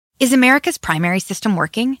Is America's primary system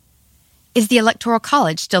working? Is the Electoral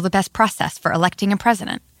College still the best process for electing a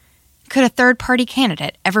president? Could a third-party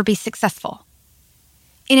candidate ever be successful?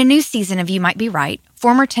 In a new season of You Might Be Right,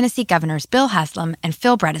 former Tennessee governors Bill Haslam and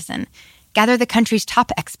Phil Bredesen gather the country's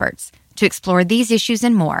top experts to explore these issues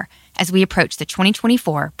and more as we approach the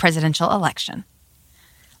 2024 presidential election.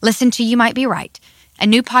 Listen to You Might Be Right, a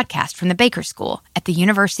new podcast from the Baker School at the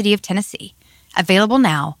University of Tennessee, available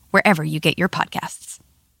now wherever you get your podcasts.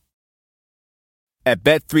 At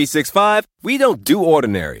Bet365, we don't do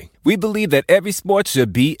ordinary. We believe that every sport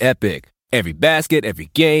should be epic. Every basket,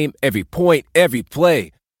 every game, every point, every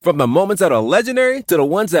play. From the moments that are legendary to the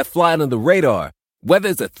ones that fly under the radar. Whether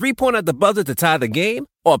it's a three-pointer at the buzzer to tie the game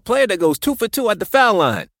or a player that goes 2 for 2 at the foul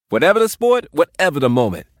line. Whatever the sport, whatever the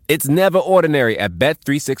moment. It's never ordinary at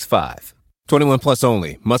Bet365. 21 plus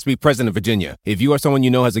only. Must be present in Virginia. If you or someone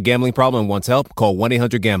you know has a gambling problem and wants help, call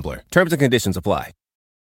 1-800-GAMBLER. Terms and conditions apply.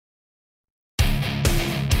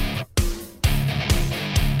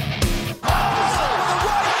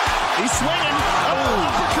 He's swinging.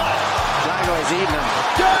 Oh, cut. Drago's eating him.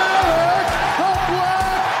 Derek, the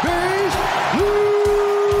Black Beast Lewis.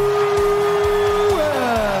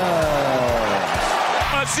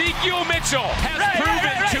 Ezekiel Mitchell has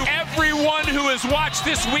proven to everyone who has watched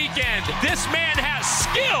this weekend, this man has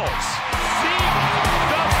skills. See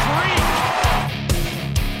the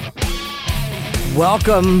freak.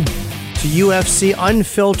 Welcome to UFC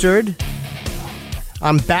Unfiltered.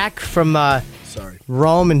 I'm back from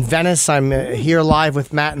Rome and Venice. I'm here live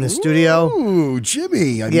with Matt in the studio. Ooh,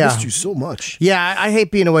 Jimmy, I missed you so much. Yeah, I hate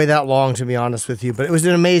being away that long, to be honest with you, but it was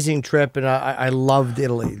an amazing trip, and I loved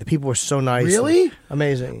Italy. The people were so nice. Really?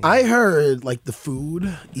 Amazing. I heard, like, the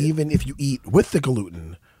food, even if you eat with the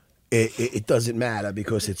gluten, it doesn't matter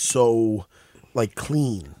because it's so, like,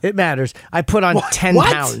 clean. It matters. I put on 10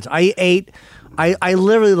 What? pounds. I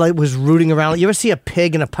literally was rooting around. You ever see a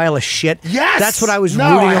pig in a pile of shit? Yes! That's what I was No,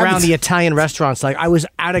 rooting I around haven't. the Italian restaurants. Like, I was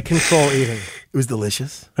out of control eating. It was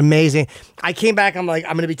delicious. Amazing. I came back. I'm like,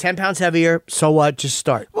 I'm going to be 10 pounds heavier. So what? Just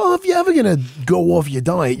start. Well, if you're ever going to go off your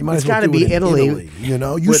diet, you might It's as well gotta do be it in Italy. You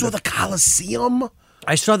know? You saw the Colosseum?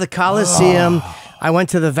 I saw the Colosseum. I went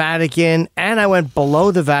to the Vatican, and I went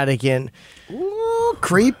below the Vatican, Ooh,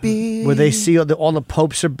 creepy. where they see all the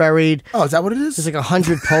popes are buried. Oh, is that what it is? There's like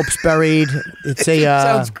 100 popes buried. It's a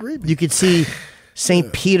Sounds creepy. You could see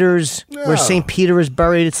St. Peter's, where Yeah. St. Peter is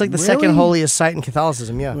buried. It's like the second Really? holiest site in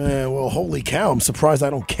Catholicism. Yeah. Man, well, holy cow, I'm surprised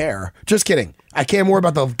I don't care. Just kidding. I care more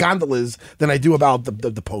about the gondolas than I do about the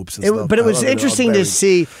popes and stuff. But it I was love it. interesting I to was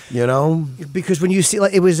see, buried, you know? because when you see,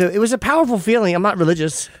 like, it was a powerful feeling. I'm not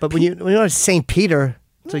religious, but when you have St. Peter,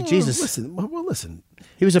 it's like Jesus. Listen.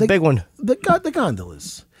 He was a big one. The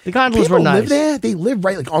gondolas. The gondolas People were nice. live there. They live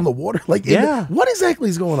right like on the water. Like, Yeah. what exactly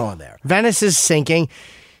is going on there? Venice is sinking.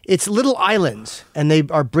 It's little islands, and they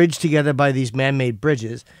are bridged together by these man-made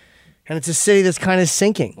bridges. And it's a city that's kind of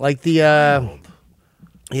sinking. Like the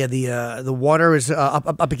water is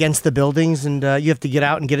up against the buildings, and you have to get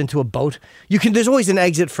out and get into a boat. There's always an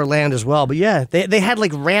exit for land as well. But yeah, they had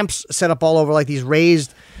like ramps set up all over, like these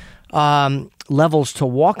raised levels to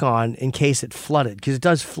walk on in case it flooded, because it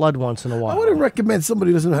does flood once in a while. I wouldn't recommend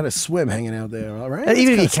somebody who doesn't know how to swim hanging out there. All right, And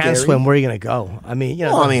even if you That's kinda can scary. swim, where are you going to go? I mean, you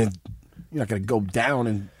know, Well, I mean, you're not going to go down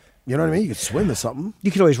and you know what I mean. You could swim to something.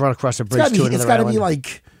 you could always run across a bridge to another It's got to island. be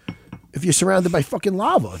like if you're surrounded by fucking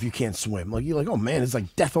lava. If you can't swim, like you're like, oh man, it's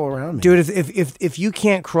like death all around me. Dude, if you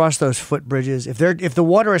can't cross those footbridges, if the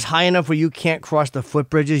water is high enough where you can't cross the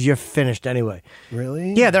footbridges, you're finished anyway.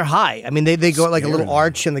 Really? Yeah, they're high. I mean, they go like a little Scary.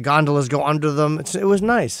 arch, and the gondolas go under them. It was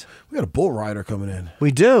nice. We got a bull rider coming in.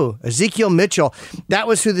 We do. Ezekiel Mitchell. That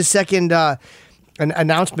was who the second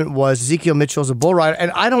announcement was. Ezekiel Mitchell's a bull rider,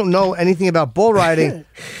 and I don't know anything about bull riding.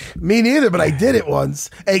 Me neither, but I did it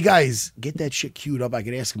once. Hey guys, get that shit queued up. I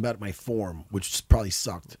could ask him about my form, which probably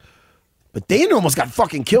sucked. But Dana almost got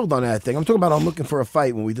fucking killed on that thing. I'm talking about I'm looking for a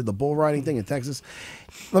fight when we did the bull riding thing in Texas.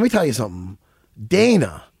 Let me tell you something.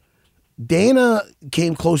 Dana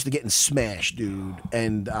came close to getting smashed, dude.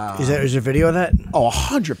 And Is there a video of that?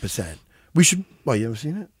 100%. We should. Well, you ever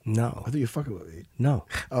seen it? No. I thought you were fucking with me. No.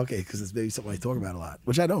 Okay, because it's maybe something I talk about a lot,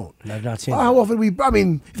 which I don't. I've not seen Well, how often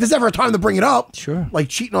if there's ever a time to bring it up, Sure. like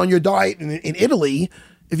cheating on your diet in Italy,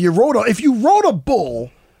 if you rode a bull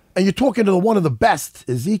and you're talking to one of the best,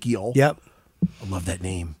 Ezekiel. Yep. I love that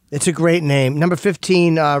name. It's a great name. Number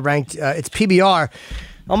 15 ranked. It's PBR.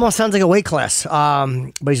 Almost sounds like a weight class.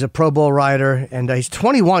 But he's a Pro Bowl rider, and he's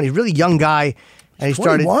 21. He's a really young guy. And he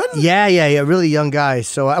started. 21? Yeah, really young guy.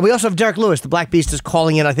 So we also have Derek Lewis, the Black Beast, is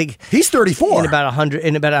calling in. I think He's 34. in about 100.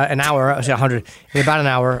 In about an hour. I say 100. In about an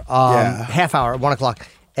hour. Yeah. Half hour. 1 o'clock.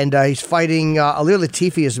 and he's fighting Alir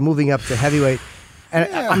Latifi is moving up to heavyweight.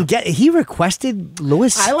 And he requested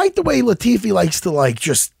Lewis. I like the way Latifi likes to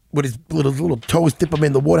just with his little toes dip him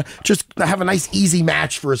in the water, just have a nice easy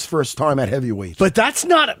match for his first time at heavyweight. But that's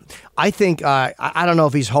not. I think I don't know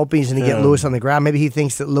if he's hoping he's going to get Lewis on the ground. Maybe he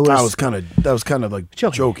thinks that Lewis. That was kind of like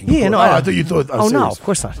joking. Yeah, no, I thought you thought. Oh no, of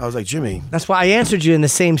course not. I was like, Jimmy. That's why I answered you in the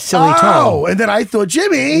same silly tone. Oh, and then I thought,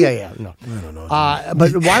 Jimmy. Yeah, no. I don't know.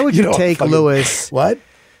 But why would you take Lewis? What?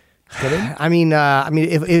 I mean,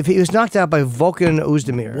 if he was knocked out by Volkan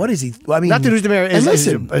Oezdemir, what is he? I mean, not that Oezdemir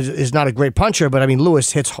is not a great puncher, but I mean,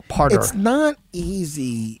 Lewis hits harder. It's not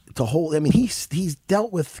easy to hold. I mean, he's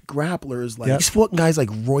dealt with grapplers he's fought guys like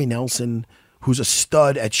Roy Nelson, who's a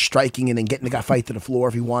stud at striking and then getting the guy fight to the floor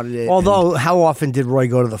if he wanted it. Although, how often did Roy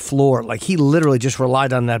go to the floor? Like, he literally just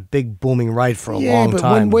relied on that big booming right for a long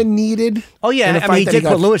time. But when needed. Oh yeah, I mean, he did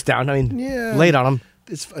put Lewis down. I mean, laid on him.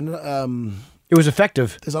 It was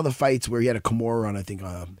effective. There's other fights where he had a Kimura on, I think.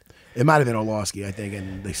 It might have been Orlovsky, I think,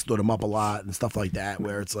 and they stood him up a lot and stuff like that,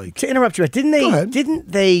 where it's like... To interrupt you, didn't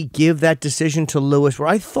they give that decision to Lewis, where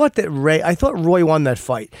I thought Roy won that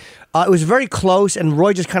fight. It was very close, and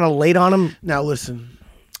Roy just kind of laid on him. Now, listen,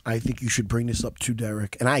 I think you should bring this up to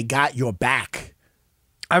Derek, and I got your back.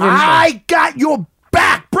 I got your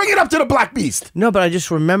back! Bring it up to the Black Beast! No, but I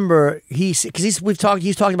just remember, he's talked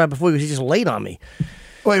about it before, he just laid on me.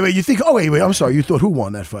 Wait, you think... Oh, wait, I'm sorry. You thought who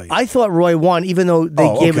won that fight? I thought Roy won, even though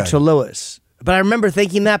they gave it to Lewis. But I remember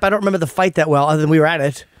thinking that, but I don't remember the fight that well, other than we were at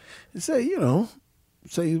it. Say, do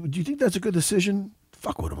you think that's a good decision?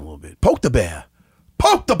 Fuck with him a little bit. Poke the bear.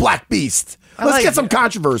 Poke the Black Beast. Let's get some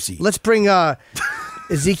controversy. Let's bring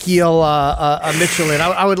Ezekiel Mitchell in.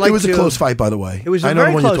 I would like to... It was a close fight, by the way. It was a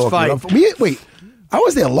very close fight. Wait. I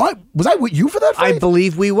was there live. Was I with you for that fight? I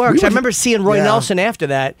believe we were. I remember seeing Roy Nelson after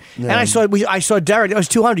that, and I saw Derek. It was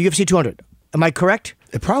 200, UFC 200. Am I correct?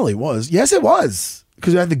 It probably was. Yes, it was.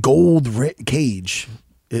 Because it had the gold cage.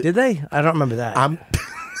 Did they? I don't remember that. I'm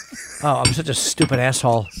such a stupid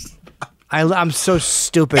asshole. I'm so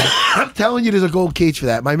stupid. I'm telling you, there's a gold cage for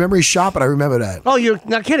that. My memory's shot, but I remember that. Oh, you're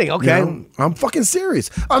not kidding? Okay. I'm fucking serious.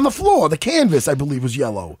 On the floor, the canvas, I believe, was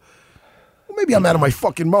yellow. Maybe I'm out of my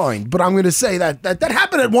fucking mind, but I'm going to say that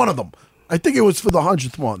happened at one of them. I think it was for the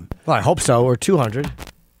 100th one. Well, I hope so, or 200.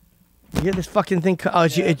 You get this fucking thing.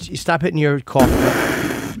 You stop hitting your coffee.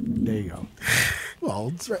 There you go.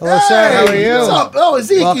 Well, it's right. Hello, sir. How are you? What's up? Oh,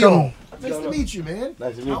 Ezekiel. Welcome. Nice to meet you, man.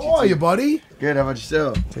 Nice to meet you. How are you, buddy? Good. How about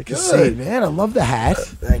yourself? Take a seat, man. I love the hat.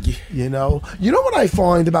 Thank you. You know what I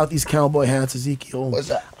find about these cowboy hats, Ezekiel? What's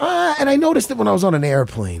that? And I noticed it when I was on an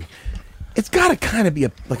airplane. It's got to kind of be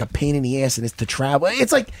like a pain in the ass and it's to travel.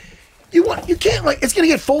 It's like you can't it's going to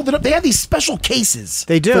get folded up. They have these special cases.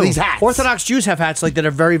 They do. For these hats. Orthodox Jews have hats that are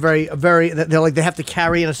very, very, very. They're like they have to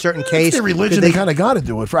carry in a certain case. It's their religion. They kind of got to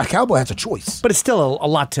do it. For a cowboy, that's a choice. But it's still a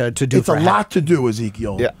lot to do. It's a lot to do,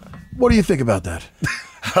 Ezekiel. Yeah. What do you think about that?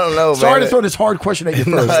 I don't know. Sorry man. to throw this hard question at you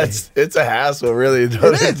first. It's a hassle, really,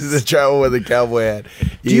 to travel with a cowboy hat.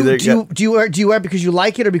 Do you wear it because you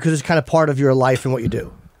like it or because it's kind of part of your life and what you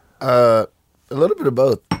do? A little bit of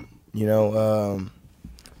both.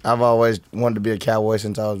 I've always wanted to be a cowboy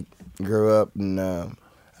since I grew up, and I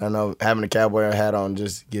don't know, having a cowboy hat on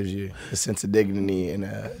just gives you a sense of dignity and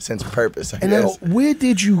a sense of purpose, I guess. Now, where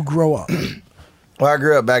did you grow up? Well, I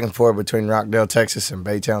grew up back and forth between Rockdale, Texas, and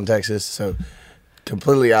Baytown, Texas, so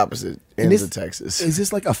completely opposite ends of Texas. Is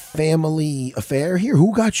this like a family affair here?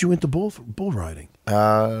 Who got you into bull riding?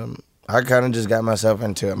 I kind of just got myself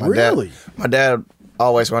into it. My dad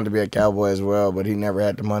always wanted to be a cowboy as well, but he never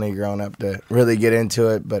had the money growing up to really get into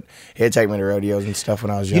it. But he'd take me to rodeos and stuff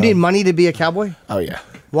when I was young. You need money to be a cowboy? Oh, yeah.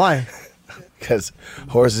 Why? Because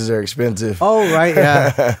horses are expensive. Oh, right,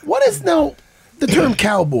 yeah. What is now the term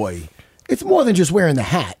cowboy? It's more than just wearing the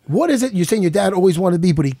hat. What is it? You're saying your dad always wanted to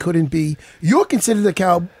be, but he couldn't be. You're considered a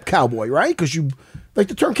cowboy, right? Because you like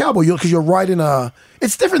the term cowboy, because you're riding a.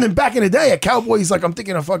 It's different than back in the day. A cowboy is like, I'm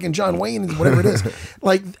thinking of fucking John Wayne, whatever it is.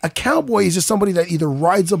 Like a cowboy is just somebody that either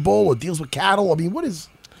rides a bull or deals with cattle. I mean, what is?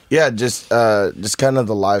 Yeah, just kind of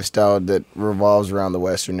the lifestyle that revolves around the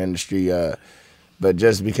Western industry. But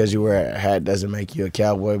just because you wear a hat doesn't make you a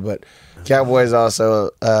cowboy. But cowboys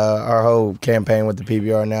also, our whole campaign with the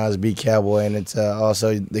PBR now is be cowboy, and it's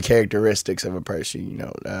also the characteristics of a person.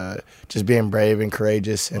 Just being brave and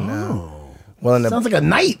courageous and. Sounds like a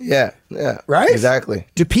knight. Yeah. Right? Exactly.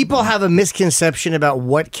 Do people have a misconception about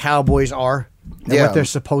what cowboys are and what they're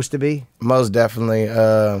supposed to be? Most definitely.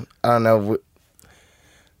 I don't know.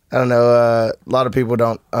 A lot of people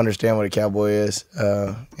don't understand what a cowboy is,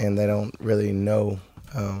 and they don't really know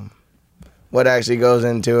what actually goes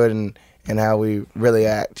into it and how we really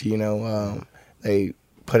act. They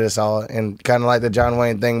put us all in kind of like the John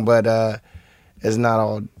Wayne thing, but it's not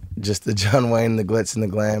all just the John Wayne, the glitz and the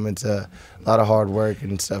glam. It's a lot of hard work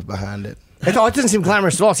and stuff behind it. It doesn't seem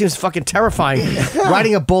glamorous at all. It seems fucking terrifying.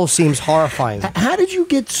 Riding a bull seems horrifying. How did you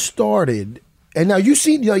get started? And now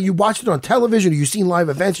you watched it on television, or you seen live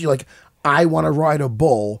events, you're like, I want to ride a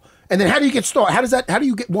bull. And then how do you get started? How do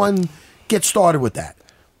you get started with that?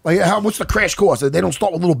 Like, what's the crash course? They don't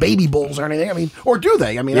start with little baby bulls or anything. I mean, or do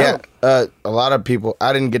they? I mean, yeah. A lot of people.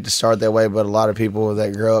 I didn't get to start that way, but a lot of people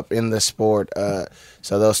that grow up in the sport,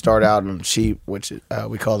 so they'll start out on sheep, which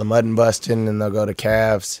we call the mud and busting, and they'll go to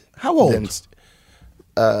calves. How old? Then,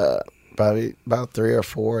 probably about 3 or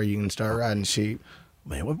 4. You can start riding sheep.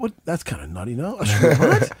 Man, what? That's kind of nutty, no?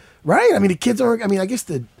 What? Right? I mean, the kids aren't. I mean, I guess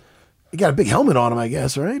you got a big helmet on them, I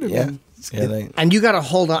guess, right? Yeah. And you got to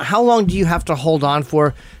hold on. How long do you have to hold on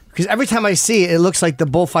for? Because every time I see it, it looks like the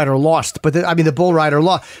bullfighter lost. But the bull rider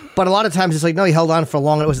lost. But a lot of times it's like, no, he held on for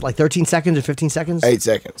long. Was it like 13 seconds or 15 seconds? 8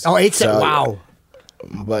 seconds. Oh, 8 seconds. Wow.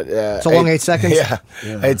 But it's a long 8 seconds. Yeah.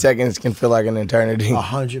 8 seconds can feel like an eternity.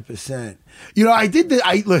 100%. You know, I did.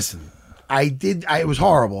 It was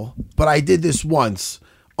horrible, but I did this once.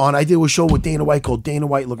 I did a show with Dana White called Dana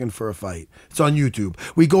White Looking for a Fight. It's on YouTube.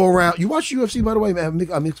 We go around. You watch UFC, by the way,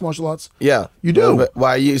 mixed martial arts? Yeah. You do? Well,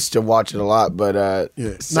 I used to watch it a lot, but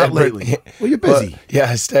not lately. Well, you're busy. Yeah,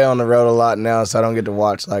 I stay on the road a lot now, so I don't get to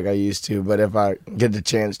watch like I used to. But if I get the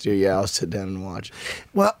chance to, I'll sit down and watch.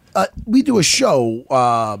 Well, we do a show,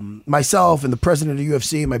 myself and the president of the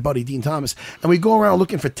UFC and my buddy Dean Thomas, and we go around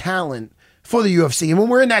looking for talent for the UFC. And when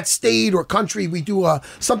we're in that state or country, we do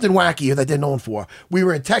something wacky that they're known for. We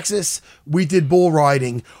were in Texas. We did bull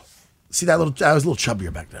riding. See, I was a little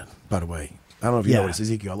chubbier back then, by the way. I don't know if you know what it is,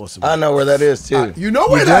 Ezekiel. I lost some weight. I know where that is, too. You know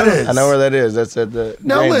where that is? I know where that is. That's at the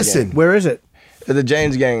Now James listen. Gang. Where is it? At the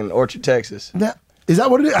James Gang in Orchard, Texas. Is that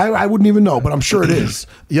what it is? I wouldn't even know, but I'm sure it is.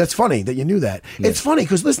 Yeah, it's funny that you knew that. Yeah. It's funny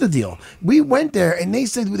because listen to the deal. We went there and they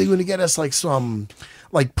said they were going to get us like some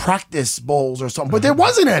practice bulls or something, but there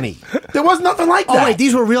wasn't any. There was nothing like that. Oh wait,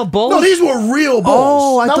 these were real bulls? No, these were real bulls.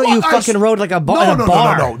 Oh, I thought you fucking rode like a bar.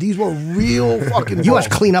 No. These were real fucking bulls. You must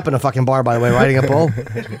clean up in a fucking bar, by the way, riding a bull.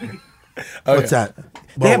 What's that?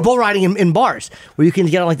 They have bull riding in bars where you can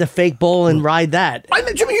get on like the fake bull and ride that.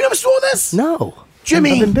 Jimmy, you never saw this? No.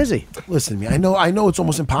 Jimmy, I've been busy. Listen to me. I know it's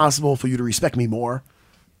almost impossible for you to respect me more,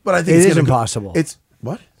 but I think it is impossible. It's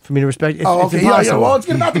what? For me to respect. It's okay. impossible. Yeah. Well, it's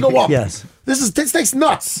about to go up. Yes. This takes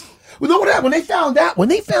nuts. You know what happened? When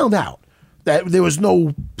they found out that there was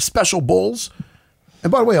no special bulls,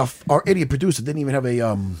 and by the way, our idiot producer didn't even have a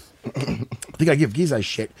I think I give Gizai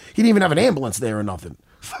shit. He didn't even have an ambulance there or nothing.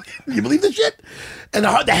 Fucking, you believe this shit? And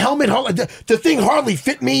the helmet, the thing hardly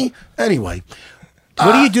fit me. Anyway.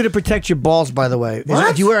 What do you do to protect your balls, by the way?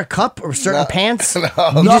 Do you wear a cup or certain pants? No.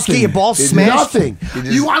 You just get your balls smashed? Nothing.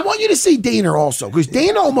 I want you to see Dana also, because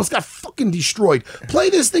Dana almost got fucking destroyed. Play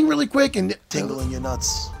this thing really quick and tingle in your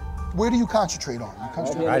nuts. Where do you concentrate on? You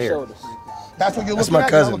concentrate right here. That's what you're That's looking my at.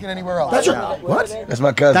 cousin. You're not looking anywhere else. That's your what? That's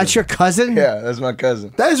my cousin. That's your cousin? Yeah, that's my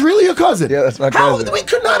cousin. That is really your cousin. Yeah, that's my cousin. We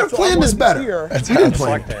could not have planned this better. That's we didn't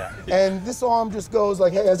plan. And this arm just goes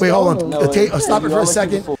like, hey, wait, hold on. Stop it for a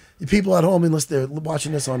second. The people at home, unless they're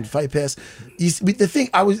watching this on Fight Pass, the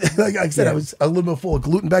thing I was, like I said, I was a little bit full of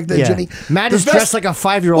gluten back then, Jimmy. Matt is dressed like a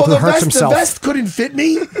 5-year-old who hurts himself. The vest couldn't fit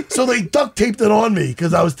me, so they duct taped it on me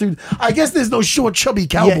because I was too. I guess there's no short, chubby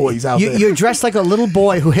cowboys out there. You're dressed like a little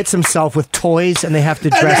boy who hits himself with toys, and they have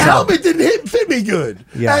to dress up. And the helmet didn't fit me good.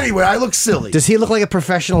 Yeah. Anyway, I look silly. Does he look like a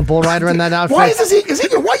professional bull rider in that outfit? Why is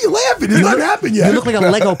Ezekiel? Why are you laughing? It's not happened yet. You look like a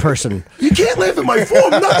Lego person. You can't laugh at my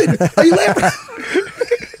form. Nothing. Are you laughing?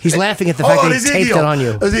 He's laughing at the fact that he taped it on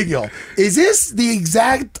you. Ezekiel, is this the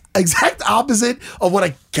exact opposite of what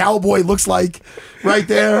a cowboy looks like right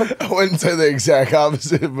there? I wouldn't say the exact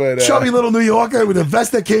opposite, but... chubby little New Yorker with a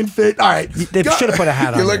vest that can't fit. All right. They should have put a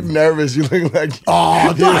hat on. You look nervous. You look like...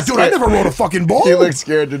 Oh, dude, I never rode a fucking bull. You look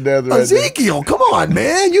scared to death right Ezekiel, come on,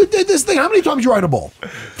 man. You did this thing. How many times did you ride a bull?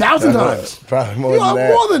 1,000 times. Probably more than that.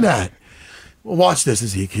 More than that. Well, watch this,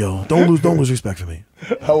 Ezekiel. Don't lose respect for me.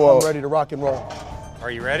 I'm ready to rock and roll. Are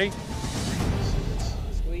you ready?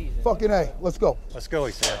 Fucking A, let's go. Let's go,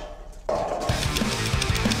 he said.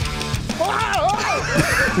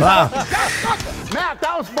 Wow. Matt,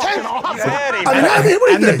 that was fucking awesome.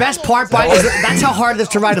 And the best part is that's how hard it is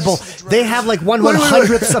to ride a bull. They have like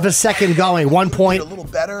 1/100th of a second going, 1 point. A little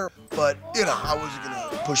better, but I wasn't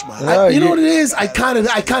gonna push my. You know what it is? I kind of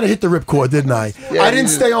hit the ripcord, didn't I? Yeah, I didn't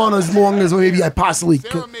stay on as long as maybe I possibly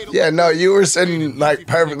could. Yeah, no, you were sitting like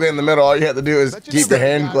perfectly in the middle. All you had to do is keep your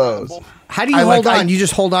hand closed. How do you hold on? You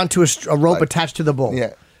just hold on to a rope attached to the bull.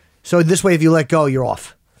 Yeah. So this way, if you let go, you're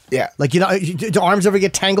off. Yeah. Like, do arms ever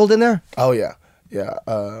get tangled in there? Oh yeah. Yeah.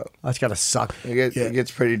 That's gotta suck. It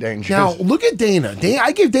gets pretty dangerous. Now look at Dana.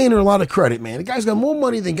 I give Dana a lot of credit, man. The guy's got more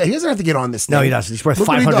money than he doesn't have to get on this thing. No, he doesn't. He's worth Look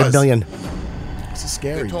what he $500 does. million. This is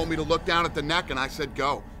scary. They told me to look down at the neck, and I said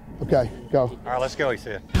go. Okay, go. All right, let's go, he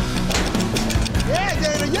said. Yeah,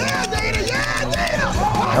 Dana. Yeah, Dana. Yeah, Dana.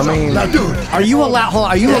 I mean, Now, dude, Are you allowed? Hold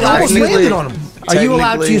on, are you allowed? almost landed on him. Are you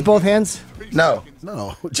allowed to Technically- use both hands? no.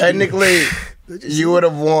 No. Technically, you would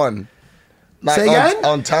have won. Like, Say again?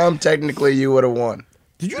 on time, technically, you would have won.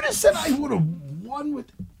 Did you just say I would have won with?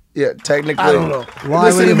 Yeah, technically. I don't know. Why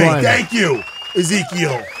Listen would to he me. won? Thank you,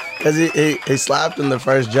 Ezekiel. Because he slapped in the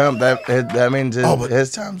first jump. That means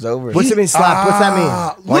his time's over. What's it mean, slap? What's that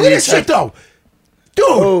mean? Look at this shit, though. Dude,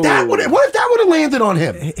 what if that would have landed on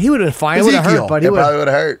him? He would have been fine. It would have hurt, Ezekiel. but he It would. probably would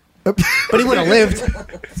have hurt. But he would have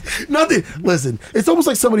lived. Nothing. Listen, it's almost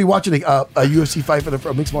like somebody watching a UFC fight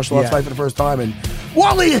a mixed martial arts Yeah. fight for the first time, and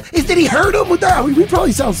Wally, did he hurt him with that? We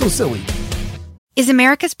probably sound so silly. Is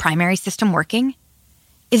America's primary system working?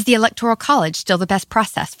 Is the Electoral College still the best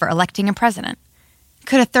process for electing a president?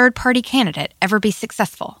 Could a third-party candidate ever be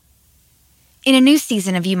successful? In a new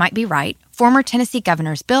season of You Might Be Right, former Tennessee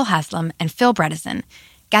governors Bill Haslam and Phil Bredesen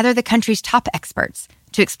gather the country's top experts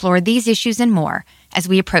to explore these issues and more as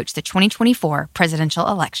we approach the 2024 presidential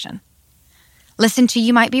election. Listen to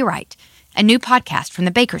You Might Be Right, a new podcast from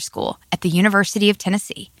the Baker School at the University of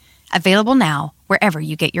Tennessee, available now wherever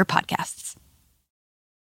you get your podcasts.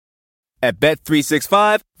 At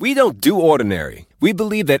Bet365, we don't do ordinary. We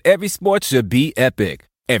believe that every sport should be epic.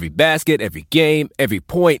 Every basket, every game, every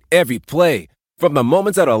point, every play. From the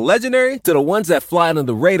moments that are legendary to the ones that fly under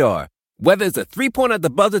the radar. Whether it's a three-pointer at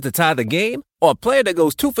the buzzer to tie the game or a player that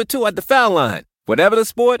goes 2 for 2 at the foul line. Whatever the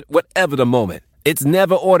sport, whatever the moment. It's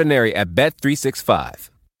never ordinary at Bet365.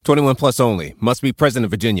 21 plus only. Must be present in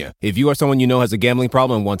Virginia. If you or someone you know has a gambling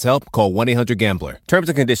problem and wants help, call 1-800-GAMBLER. Terms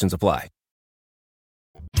and conditions apply.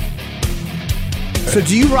 So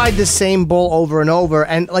do you ride the same bull over and over?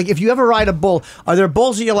 And like, if you ever ride a bull, are there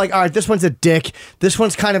bulls that you're like, all right, this one's a dick, this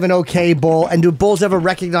one's kind of an okay bull, and do bulls ever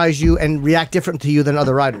recognize you and react different to you than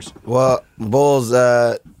other riders? Well, bulls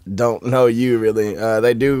don't know you really.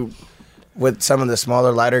 They do with some of the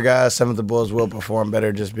smaller, lighter guys. Some of the bulls will perform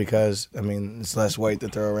better just because, I mean, it's less weight to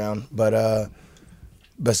throw around. But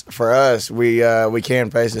for us, we can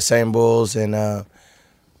face the same bulls, and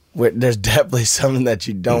there's definitely something that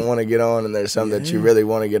you don't want to get on, and there's some that you really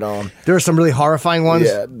want to get on. There are some really horrifying ones.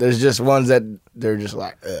 Yeah, there's just ones that they're just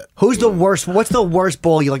like, ugh. Who's the worst? What's the worst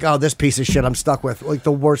bull you're like, oh, this piece of shit I'm stuck with? Like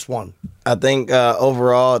the worst one. I think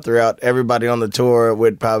overall, throughout everybody on the tour,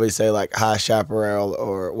 would probably say like High Chaparral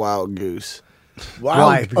or Wild Goose.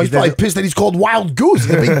 Why? He's Because probably pissed that he's called Wild Goose.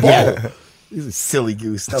 The big ball. He's a silly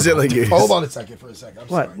goose. Silly goose. Hold on a second for a second. I'm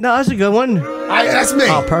What? sorry. No, that's a good one. That's me.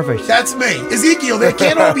 Oh, perfect. That's me. Ezekiel, they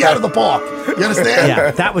can't all be out of the park. You understand?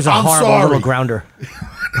 Yeah, that was a I'm horrible sorry. little grounder.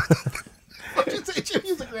 What did you say,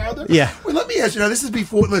 Jimmy's a grounder? Yeah. Wait, let me ask you now. This is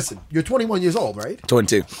before. Listen, you're 21 years old, right?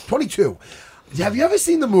 22. 22. Have you ever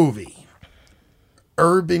seen the movie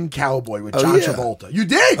Urban Cowboy with John yeah. Travolta? You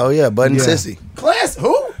did? Oh yeah, Bud and Sissy. Class?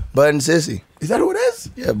 Who? Bud and Sissy. Is that who it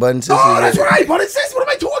is? Yeah, Bud and Sissy. Oh, that's right. But it says, what am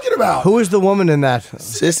I talking about? Who is the woman in that?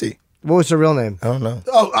 Sissy. What was her real name? I don't know.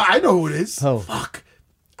 Oh, I know who it is. Oh. Fuck.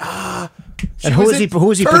 And who was he? Who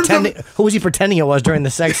was he Terms of- pretending? Who was he pretending it was during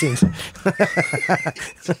the sex scenes?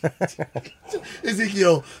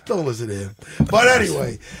 Ezekiel, don't listen to him. But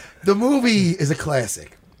anyway, the movie is a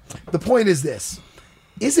classic. The point is this.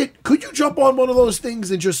 Could you jump on one of those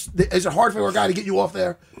things and just, is it hard for a guy to get you off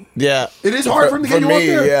there? Yeah. It is hard for him to get you me, off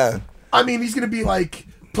there? Yeah. I mean, he's going to be like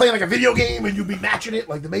playing like a video game and you'll be matching it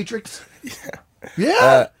like the Matrix.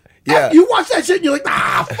 Yeah. Yeah. You watch that shit and you're like,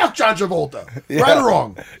 fuck John Travolta. Yeah. Right or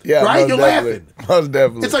wrong? Yeah. Right? most You're definitely. laughing. Most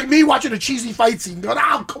definitely. It's like me watching a cheesy fight scene going,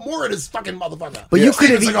 Kimura, this fucking motherfucker. But you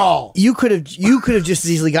could Steven Seagal. have just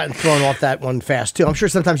as easily gotten thrown off that one fast too. I'm sure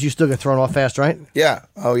sometimes you still get thrown off fast, right? Yeah.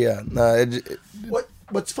 Oh yeah. No.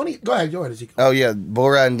 What's funny? Go ahead, Ezekiel. Oh yeah. Bull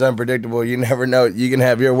riding's unpredictable. You never know. You can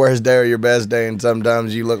have your worst day or your best day, and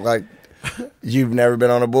sometimes you look like you've never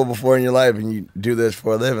been on a bull before in your life, and you do this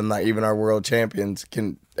for a living. Like even our world champions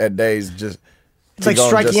can at days just. It's like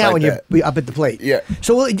striking out when you're up at the plate. Yeah.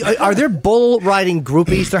 So are there bull riding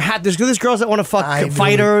groupies? There's girls that want to fuck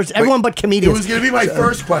fighters. Everyone but It comedians. was going to be my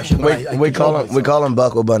first question. but We call them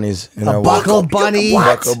buckle bunnies. In our Buckle world. bunny.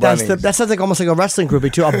 Buckle bunnies. That sounds like almost like a wrestling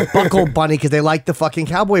groupie too. A buckle bunny because they like the fucking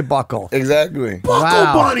cowboy buckle. Exactly. Buckle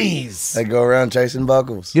Wow. bunnies. They go around chasing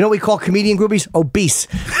buckles. You know what we call comedian groupies? Obese.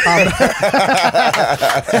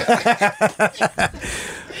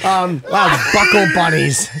 Wow, buckle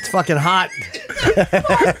bunnies. It's fucking hot.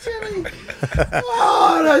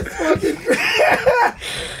 Oh, that's fucking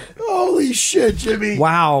holy shit, Jimmy.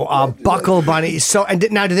 Wow, Buckle Bunny. So, and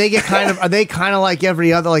now do they get are they kind of like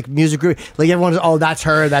every other like music group? Like everyone's, oh, that's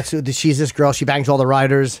her. She's this girl. She bangs all the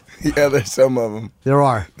riders. Yeah, there's some of them. There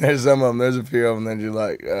are. There's some of them. There's a few of them that you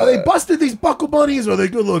like. Are they busted, these Buckle Bunnies, or are they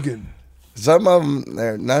good looking? Some of them,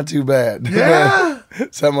 they're not too bad. Yeah?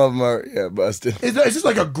 Some of them are, busted. Is this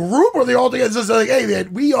like a group, or are they all together? It's just like, hey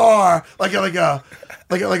man, we are like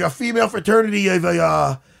a female fraternity of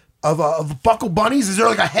Buckle Bunnies. Is there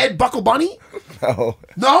like a head Buckle Bunny? No.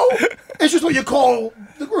 No? It's just what you call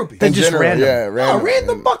the groupie. They're just random. Yeah, random. Oh,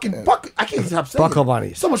 random fucking Buckle. I can't stop saying Buckle it.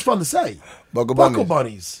 Bunnies. So much fun to say. Buckle Buckle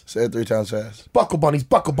Bunnies. Bunnies. Say it 3 times fast. Buckle Bunnies.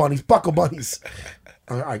 Buckle Bunnies. Buckle Bunnies.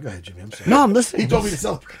 All right, go ahead, Jimmy. I'm sorry. No, I'm listening. He told me to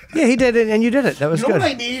celebrate. Yeah, he did it, and you did it. That was You know good.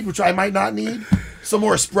 what I need, which I might not need? Some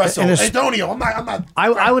more espresso. Antonio, I'm not.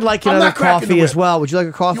 I would like I'm another not cracking the coffee as whip. well. Would you like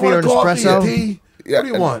a coffee You want or a an coffee, espresso? a tea? What do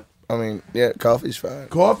you want? I mean, coffee's fine.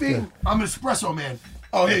 Coffee? I'm an espresso man.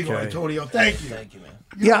 Oh, here you go, Antonio. Thank you. Thank you, man.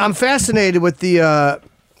 Yeah, I'm fascinated with the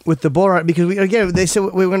bull rider because they said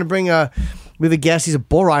we were going to bring we have a guest. He's a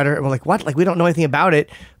bull rider, and we're like, what? Like we don't know anything about it,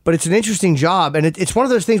 but it's an interesting job, and it's one of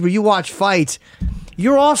those things where you watch fights.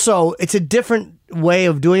 It's a different way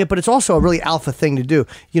of doing it, but it's also a really alpha thing to do.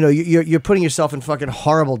 You know, you're putting yourself in fucking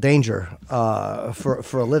horrible danger for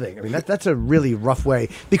a living. I mean, that's a really rough way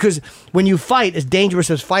because when you fight, as dangerous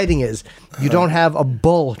as fighting is, you don't have a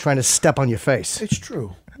bull trying to step on your face. It's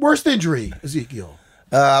true. Worst injury, Ezekiel?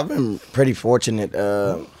 I've been pretty fortunate.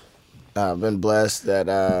 I've been blessed that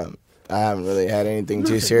I haven't really had anything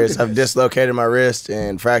too serious. I've dislocated my wrist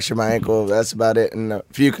and fractured my ankle. That's about it. And a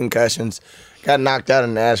few concussions. Got knocked out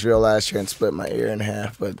in Nashville last year and split my ear in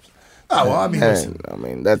half. But listen. I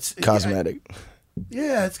mean that's cosmetic.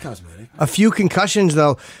 Yeah, it's cosmetic. A few concussions,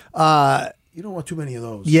 though. You don't want too many of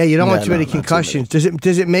those. Yeah, you don't want too many not too concussions.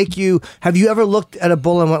 Does it make you? Have you ever looked at a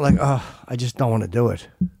bull and went like, oh, I just don't want to do it.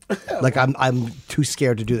 Like I'm too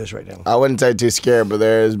scared to do this right now. I wouldn't say too scared, but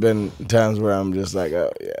there has been times where I'm just like,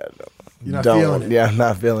 oh yeah, You're not feeling it. Yeah, I'm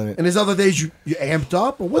not feeling it. And there's other days you amped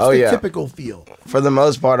up, or what's the typical feel? For the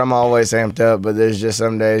most part, I'm always amped up, but there's just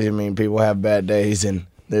some days. I mean, people have bad days, and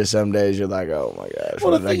there's some days you're like, oh my gosh,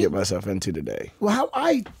 what did I get myself into today? Well, how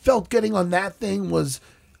I felt getting on that thing was,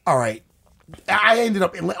 all right. I ended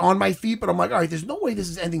up on my feet, but I'm like, all right, there's no way this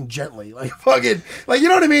is ending gently. Like, fucking, like, you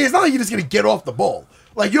know what I mean? It's not like you're just going to get off the bull.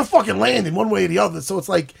 Like, you're fucking landing one way or the other. So it's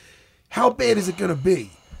like, how bad is it going to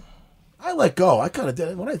be? I let go. I kind of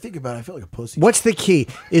did. When I think about it, I feel like a pussy. What's the key?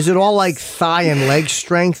 Is it all like thigh and leg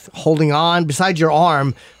strength, holding on, besides your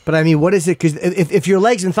arm? But I mean, what is it? Because if your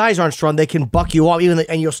legs and thighs aren't strong, they can buck you off,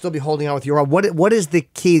 and you'll still be holding on with your arm. What is the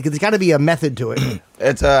key? Because there's got to be a method to it.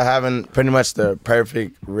 It's having pretty much the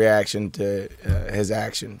perfect reaction to his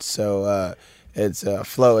actions. So it's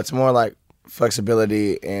flow. It's more like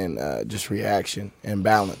flexibility and just reaction and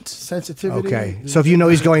balance. Sensitivity. Okay. So if you know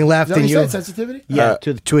he's going left, and you sensitivity. Yeah,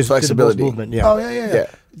 to his flexibility to the movement. Yeah. Oh yeah.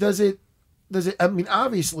 Does it? I mean,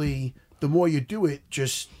 obviously, the more you do it,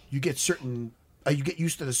 just you get certain. You get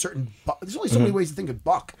used to the certain. There's only so many ways to think of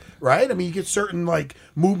buck, right? I mean, you get certain like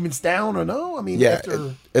movements down or no. I mean,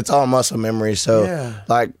 after it's all muscle memory. So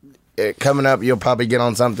like coming up, you'll probably get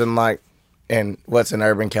on something like, and what's an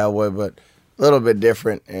urban cowboy, but a little bit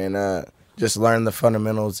different, and just learn the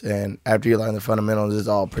fundamentals. And after you learn the fundamentals, it's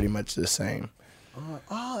all pretty much the same.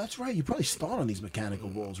 Oh, that's right. You probably start on these mechanical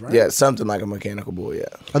bulls, right? Yeah, something like a mechanical bull. Yeah.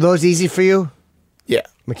 Are those easy for you? Yeah.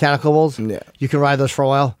 Mechanical bulls? Yeah. You can ride those for a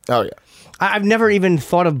while? Oh, yeah. I've never even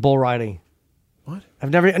thought of bull riding. What?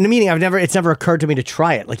 It's never occurred to me to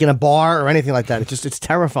try it, like in a bar or anything like that. It's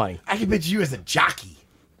terrifying. I can picture you as a jockey.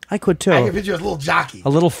 I could too. I can picture you as a little jockey. A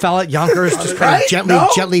little fella at Yonkers, just kind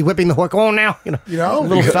of gently whipping the horse. Oh, now, you know,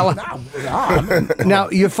 little fella. Now,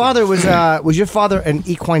 your father was your father an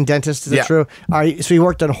equine dentist? Is that true? All right, so he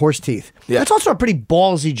worked on horse teeth. Yeah. That's also a pretty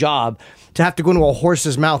ballsy job to have to go into a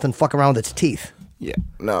horse's mouth and fuck around with its teeth. Yeah,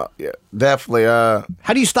 definitely.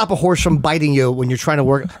 How do you stop a horse from biting you when you're trying to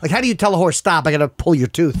work? Like, how do you tell a horse, stop, I got to pull your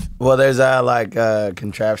tooth? Well, there's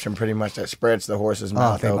contraption pretty much that spreads the horse's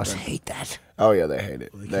mouth they open. must hate that. Oh, yeah, they hate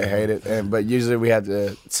it. They hate it. But usually we have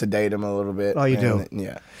to sedate them a little bit. Oh, you do?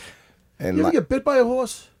 Yeah. And You ever get bit by a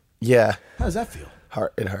horse? Yeah. How does that feel?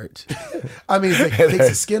 It hurts. I mean, it takes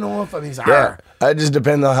the skin off. I mean, it's Yeah. It just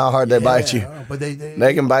depends on how hard they bite you. But they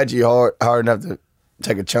They can bite you hard enough to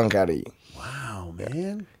take a chunk out of you. Wow,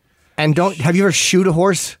 man. And have you ever shoed a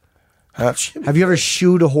horse? Huh? Have you ever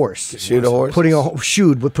shoed a horse? Shoot a horse? Putting a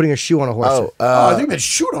shoe on a horse. I think they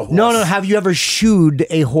shoot a horse. No. Have you ever shoed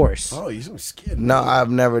a horse? Oh, you're so scared. No, I've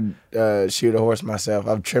never shoot a horse myself.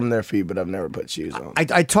 I've trimmed their feet, but I've never put shoes on.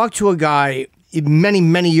 I talked to a guy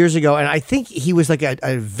many years ago, and I think he was like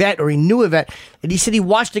a vet, or he knew a vet, and he said he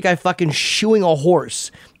watched a guy fucking shoeing a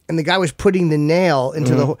horse, and the guy was putting the nail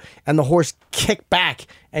into and the horse kicked back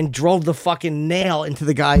and drove the fucking nail into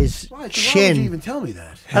the guy's Why chin. would you even tell me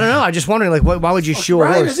that? I don't know. I'm just wondering, like, why would you shoe a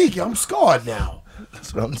Ryan horse? Ezekiel, I'm scarred now.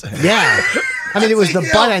 That's what I'm saying. Yeah. I mean, it was the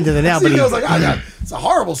butt end of the nail, but Ezekiel's like, it's a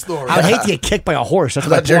horrible story. I would hate to get kicked by a horse. That's I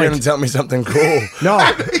my thought you were going point. to tell me something cool. No.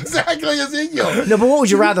 Exactly, Ezekiel. No, but what would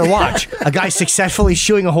you rather watch? A guy successfully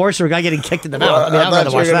shoeing a horse or a guy getting kicked in the mouth? Well, I mean, I'd I rather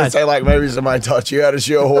thought you were watch going to that. say like maybe somebody taught you how to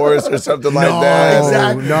shoe a horse or something like that.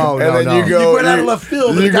 exactly. No, and then no. you go. You went out of left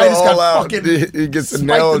field, and You the guy go just got all out. fucking He gets a spiked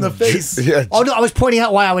nail in the face. Yeah. Oh no! I was pointing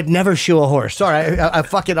out why I would never shoe a horse. Sorry, a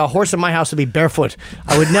fucking a horse in my house would be barefoot.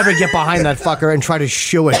 I would never get behind that fucker and try to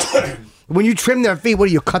shoe it. When you trim their feet, what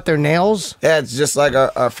do you cut their nails? Yeah, it's just like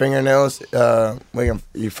our fingernails.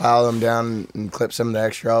 You file them down and clip some of the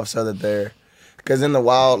extra off so that they're, because in the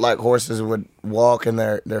wild, like horses would walk and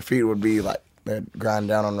their feet would be like they'd grind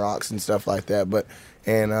down on rocks and stuff like that. But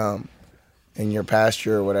in your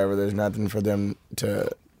pasture or whatever, there's nothing for them to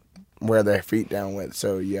wear their feet down with.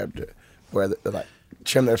 So you have to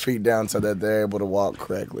trim their feet down so that they're able to walk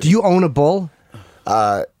correctly. Do you own a bull?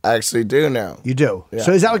 I actually do now. You do. Yeah.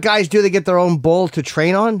 So is that what guys do? They get their own bull to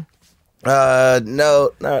train on?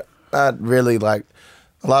 No, not really. Like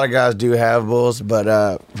a lot of guys do have bulls,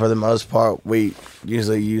 but for the most part, we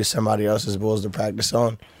usually use somebody else's bulls to practice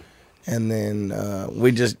on, and then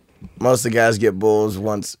most of the guys get bulls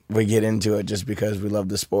once we get into it, just because we love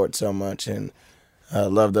the sport so much and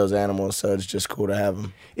love those animals. So it's just cool to have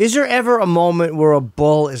them. Is there ever a moment where a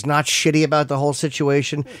bull is not shitty about the whole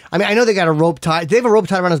situation? I mean, I know they got a rope tie. Do they have a rope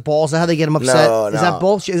tied around his balls? Is that how they get him upset? No, Is that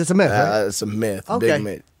bullshit? It's a myth, right? It's a myth. Okay. Big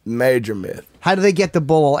myth. Major myth. How do they get the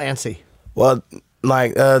bull all antsy? Well,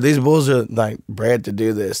 like these bulls are like bred to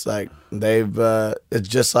do this. Like they've, it's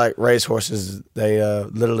just like race horses. They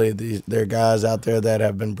literally they're guys out there that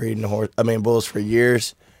have been breeding bulls for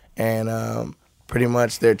years, and pretty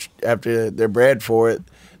much after they're bred for it,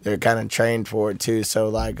 they're kind of trained for it too. So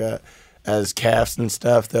like as calves and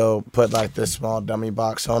stuff, they'll put like this small dummy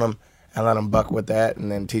box on them and let them buck with that,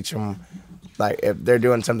 and then teach them. Like if they're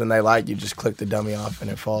doing something they like, you just click the dummy off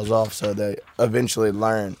and it falls off. So they eventually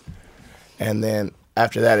learn. And then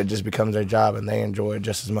after that, it just becomes their job, and they enjoy it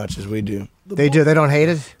just as much as we do. They do. They don't hate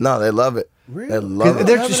it? No, they love it. Really? They love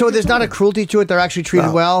it. So there's not a cruelty to it? They're actually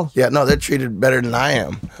treated well? Yeah, no, they're treated better than I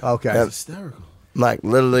am. Okay. That's hysterical. Like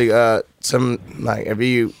literally, if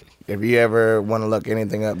you ever want to look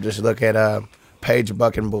anything up, just look at Paige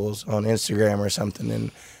Bucking Bulls on Instagram or something,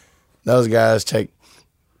 and those guys take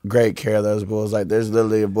great care of those bulls. Like there's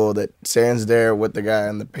literally a bull that stands there with the guy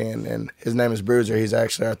in the pen, and his name is Bruiser. He's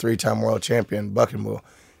actually our 3-time world champion bucking bull,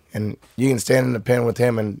 and you can stand in the pen with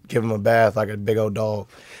him and give him a bath like a big old dog.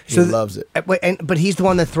 He loves it. But he's the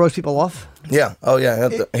one that throws people off? Yeah. Oh yeah.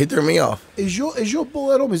 He threw me off. Is your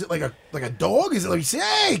bull at home? Is it like a dog? Is it like you say,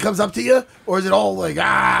 hey, he comes up to you, or is it all like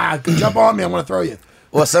jump on me, I want to throw you?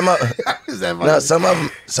 Well, some of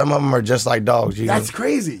some of them are just like dogs. That's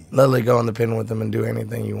crazy. Literally go in the pen with them and do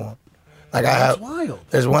anything you want. Like That's wild.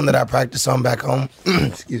 There's one that I practice on back home.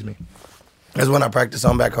 Excuse me. There's one I practice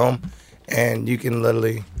on back home, and you can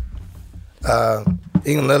literally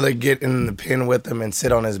get in the pen with him and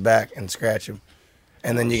sit on his back and scratch him,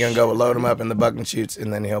 and then you can go load him up in the bucking chutes,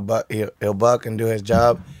 and then he'll buck and do his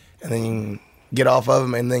job, and then you can get off of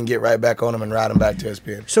him and then get right back on him and ride him back to his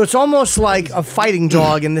pen. So it's almost like a fighting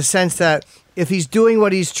dog in the sense that if he's doing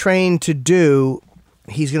what he's trained to do,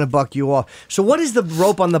 he's going to buck you off. So what is the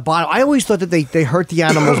rope on the bottom? I always thought that they hurt the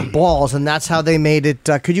animal's balls, and that's how they made it.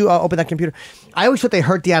 Could you open that computer? I always thought they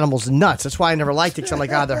hurt the animal's nuts. That's why I never liked it, because I'm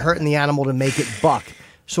like, they're hurting the animal to make it buck.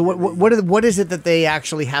 So what is it that they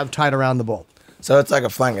actually have tied around the bull? So it's like a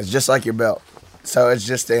flank. It's just like your belt. So it's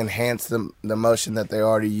just to enhance the motion that they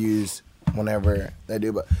already use whenever they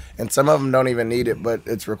do. And some of them don't even need it, but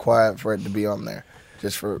it's required for it to be on there,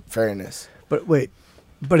 just for fairness. But wait,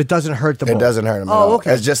 but it doesn't hurt the bull? It doesn't hurt them at all.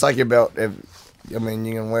 Okay. It's just like your belt. You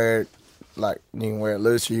can wear it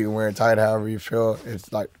loose or you can wear it tight, however you feel.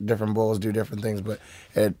 It's like different bulls do different things, but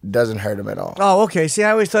it doesn't hurt them at all. Oh, okay. See,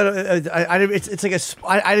 I always thought it's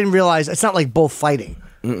like I didn't realize it's not like bullfighting.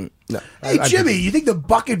 No. Hey, Jimmy, you think the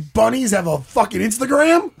Bucket Bunnies have a fucking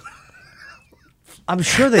Instagram? I'm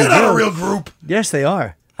sure they They're do. not a real group. Yes, they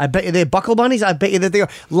are. I bet you they're buckle bunnies. I bet you that they are.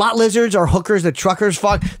 Lot lizards are hookers that truckers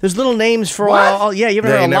fuck. There's little names for all. Yeah, you ever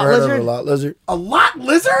heard of a lot lizard? Of a lot lizard? A lot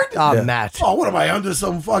lizard? Oh, Matt. Oh, what am I under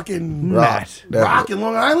some fucking Matt. rock in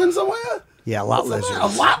Long Island somewhere? Yeah, a lot What's lizard. A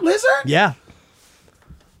lot lizard? Yeah.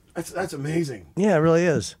 That's amazing. Yeah, it really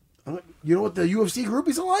is. You know what the UFC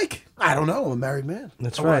groupies are like? I don't know. I'm a married man.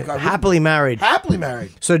 That's I'm right. like, Happily married. Happily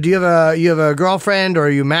married. So do you have a girlfriend, or are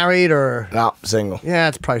you married, or? No, single. Yeah,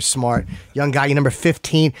 that's probably smart. Young guy, you're number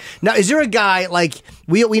 15. Now, is there a guy, like,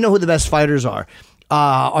 we know who the best fighters are.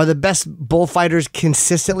 Are the best bullfighters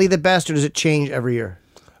consistently the best, or does it change every year?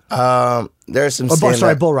 There's some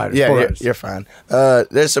bull riders. Yeah, bull riders. You're fine.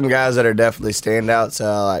 There's some guys that are definitely standouts,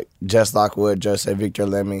 like Jess Lockwood, Jose Victor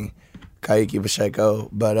Lemmy, Kayuki Pacheco.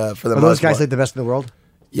 But for the Are most those guys part, like the best in the world?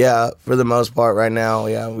 yeah, for the most part right now,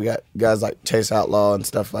 yeah, we got guys like Chase Outlaw and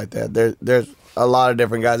stuff like that. There's a lot of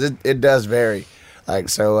different guys. It does vary. Like,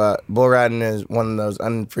 so bull riding is one of those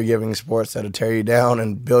unforgiving sports that'll tear you down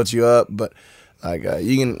and build you up. But like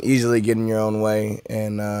you can easily get in your own way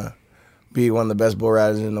and be one of the best bull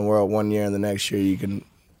riders in the world one year, and the next year you can.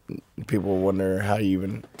 People wonder how you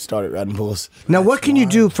even started riding bulls. Now, what can you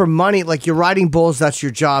do for money? Like, you're riding bulls, that's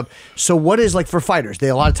your job. So what is, like, for fighters?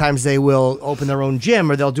 A lot of times they will open their own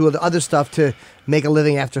gym, or they'll do other stuff to make a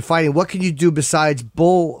living after fighting. What can you do besides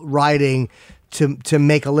bull riding to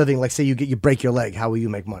make a living? Like, say you break your leg, how will you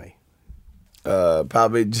make money?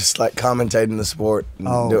 Probably just like commentating the sport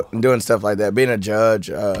and doing stuff like that. Being a judge,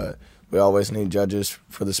 we always need judges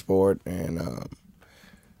for the sport, and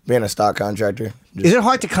being a stock contractor. Is it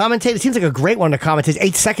hard to commentate? It seems like a great one to commentate.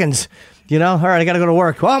 8 seconds, you know? All right, I got to go to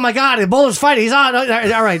work. Oh, my God, the bull is fighting. He's on. All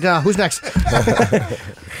right, who's next?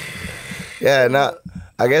 Yeah, no,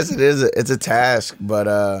 I guess it's a task, but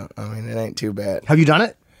I mean, it ain't too bad. Have you done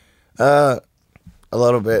it? A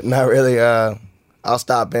little bit, not really. I'll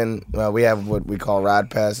stop in. We have what we call Ride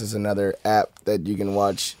Pass. It's another app that you can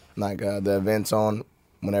watch like the events on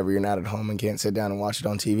whenever you're not at home and can't sit down and watch it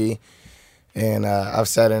on TV. And I've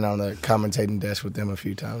sat in on the commentating desk with them a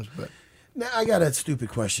few times. But now I got a stupid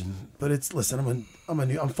question, but listen.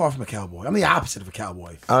 I'm far from a cowboy. I'm the opposite of a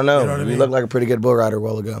cowboy. I don't know. You know what I mean? Looked like a pretty good bull rider a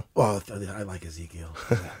while ago. Well, I like Ezekiel.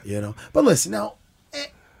 You know, but listen now.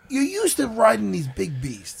 You're used to riding these big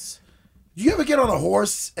beasts. Do you ever get on a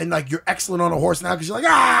horse and like you're excellent on a horse now because you're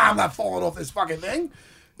like, I'm not falling off this fucking thing?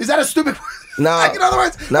 Is that a stupid question? No. Like, in other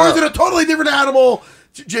words, or is it a totally different animal?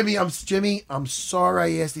 Jimmy, I'm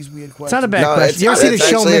sorry I asked these weird questions. It's not a bad question. You ever see the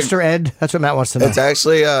show Mr. Ed? That's what Matt wants to know. It's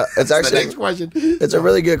actually the next question. It's a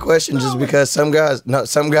really good question, just because some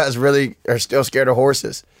guys really are still scared of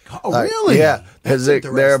horses. Oh, really? Yeah,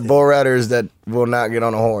 there are bull riders that will not get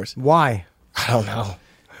on a horse. Why? I don't know.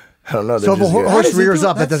 So if a horse rears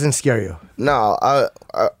up, that doesn't scare you? No,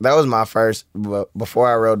 that was my first. But before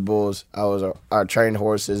I rode bulls, I trained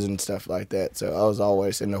horses and stuff like that. So I was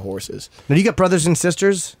always into horses. Now, do you got brothers and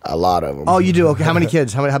sisters? A lot of them. Oh, you do? Okay. How many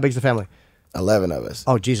kids? How big's the family? 11 of us.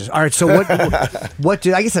 Oh, Jesus. All right. So what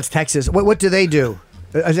do I guess that's Texas. What do they do?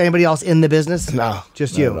 Is anybody else in the business? No,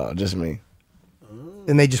 just you. No, just me.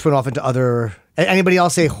 And they just went off into other. Anybody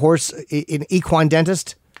else a horse, an equine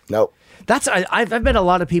dentist? Nope. I've met a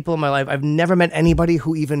lot of people in my life. I've never met anybody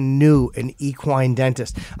who even knew an equine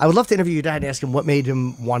dentist. I would love to interview your dad and ask him what made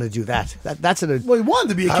him want to do that. Well, he wanted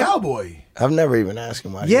to be a cowboy. I've never even asked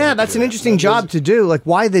him why. Yeah, that's an interesting job to do. Like,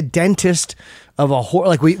 why the dentist of a horse?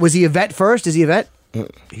 Like, was he a vet first? Is he a vet?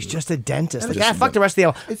 He's just a dentist. Like, fuck the rest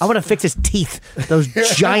of the. I want to fix his teeth. Those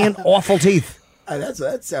giant, awful teeth.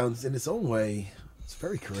 That sounds in its own way.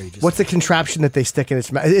 Very courageous. What's the contraption that they stick in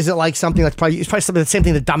its mouth? Is it like something that's probably something the same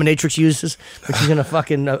thing that Dominatrix uses, which is gonna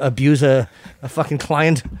fucking abuse a fucking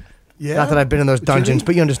client? Yeah. Not that I've been in those dungeons,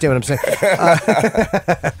 but you understand what I'm saying.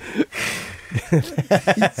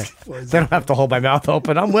 They don't have to hold my mouth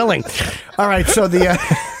open. I'm willing. All right, so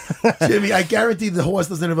Jimmy, I guarantee the horse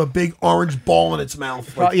doesn't have a big orange ball in its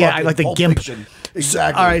mouth. Like like the Gimp. Fiction.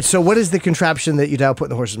 Exactly. All right, so what is the contraption that you put in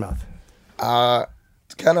the horse's mouth?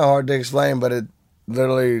 It's kind of hard to explain, but it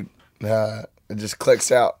literally it just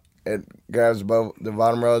clicks out. It grabs both the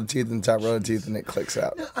bottom row of the teeth and the top row of the teeth, and it clicks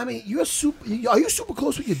out. I mean, are you super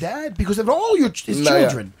close with your dad? Because of all his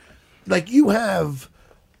children, like you have,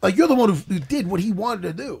 like you're the one who did what he wanted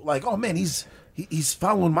to do. Like, oh man, he's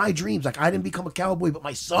following my dreams. Like, I didn't become a cowboy, but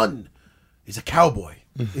my son is a cowboy.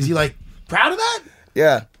 Is he like proud of that?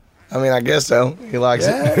 Yeah, I mean, I guess so. He likes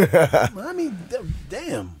it. I mean,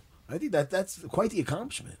 damn. I think that's quite the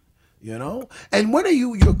accomplishment. You know? And when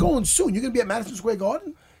you're going soon? You're going to be at Madison Square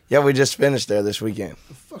Garden? Yeah, we just finished there this weekend. What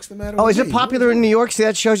the fuck's the matter Oh, with is it popular in New York? See,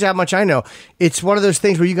 that shows you how much I know. It's one of those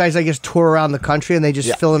things where you guys, I guess, tour around the country and they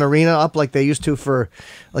just fill an arena up like they used to for,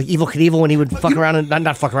 like, Evil Knievel when he would fuck around and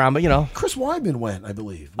not fuck around, but you know. Chris Weidman went, I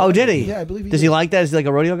believe. Oh, did he? Yeah, I believe he Does did. he like that? Is he like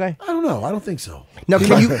a rodeo guy? I don't know. I don't think so. No,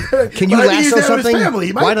 can you But I think he's lasso there with his something? family.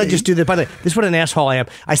 He might Why did I be. just do that? By the way, this is what an asshole I am.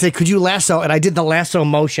 I said, could you lasso? And I did the lasso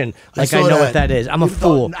motion like I saw know what that is. I'm a You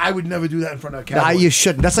fool. thought- I would never do that in front of a Nah, cowboy. you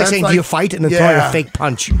shouldn't. That's like saying, do you fight? And then throwing a fake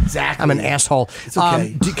punch. Exactly. I'm an asshole. It's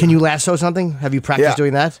okay. Can you lasso something? Have you practiced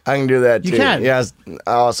doing that? I can do that too. You can? Yeah,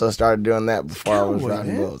 I also started doing that before I was Cowboy,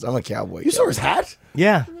 riding man. bulls. I'm a cowboy. You saw his hat?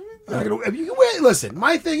 Yeah. If you can wear, listen,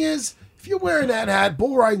 my thing is, if you're wearing that hat,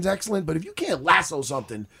 bull riding's excellent, but if you can't lasso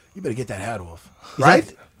something, you better get that hat off.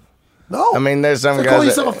 Right? No. I mean, there's some it's like guys calling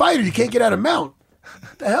that- yourself a fighter. You can't get out of mount.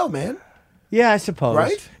 What the hell, man? Yeah, I suppose.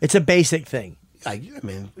 Right? It's a basic thing. Yeah,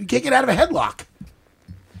 man. You can't get out of a headlock.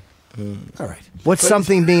 All right. What's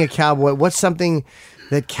something being a cowboy? What's something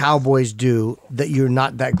that cowboys do that you're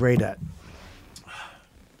not that great at?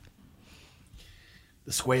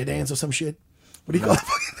 The square dance or some shit? What do you call it?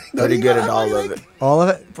 Pretty good at all of it. All of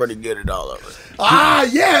it? Pretty good at all of it. Ah,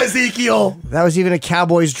 yeah, Ezekiel. That was even a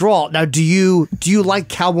cowboy's draw. Now, do you like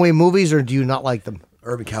cowboy movies or do you not like them?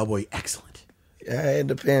 Urban Cowboy, excellent. Yeah, it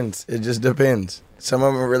depends. It just depends. Some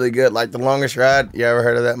of them are really good. Like The Longest Ride. You ever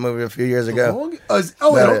heard of that movie a few years ago?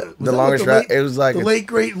 The Longest Ride. It was like the late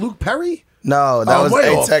great Luke Perry. No, that was way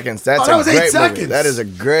 8 off. seconds. That's that was a 8 great seconds. movie. That is a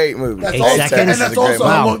great movie. That's 8 also, seconds? and is that's a great also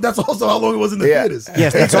how movie. long. That's also how long it was in the Yeah. theaters.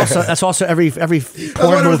 Yes, that's also every That's why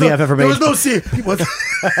porn there was movie no- I've ever There made. was no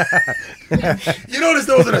You notice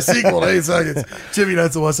there wasn't a sequel in 8 seconds. Jimmy,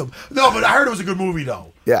 that's awesome. No, but I heard it was a good movie though.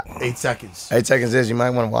 Yeah. 8 seconds. 8 seconds is. You might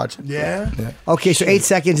want to watch it. Yeah. Okay, so 8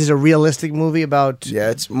 seconds is a realistic movie about. Yeah,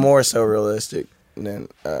 it's more so realistic than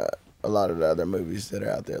a lot of the other movies that are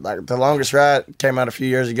out there. Like The Longest Ride came out a few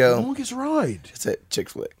years ago. Longest Ride. It's a chick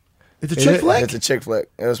flick. It's a chick flick. It's a chick flick.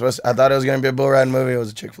 It was supposed I thought it was going to be a bull riding movie. It was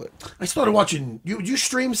a chick flick. I started watching. You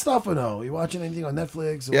stream stuff or no? You watching anything on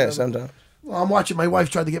Netflix? Or Yeah, whatever? sometimes. Well, I'm watching. My wife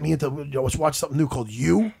tried to get me into watch something new called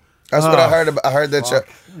You. That's what I heard about. I heard that show.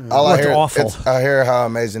 All I That's hear, awful. I hear how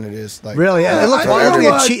amazing it is. Like, Really? Yeah, It looked I-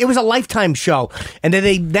 like I- it was a Lifetime show, and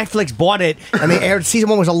then Netflix bought it, and they aired season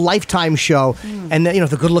 1 was a Lifetime show, and then,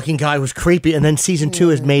 the good-looking guy was creepy, and then season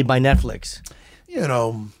 2 is made by Netflix.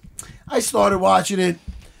 I started watching it,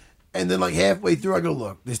 and then like halfway through, I go,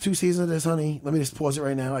 look, there's 2 seasons of this, honey. Let me just pause it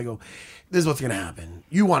right now. I go, this is what's gonna happen.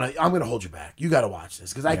 I'm gonna hold you back. You got to watch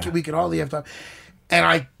this because we can hardly have time, and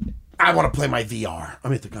I want to play my VR.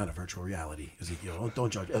 I'm into kind of virtual reality, Ezekiel.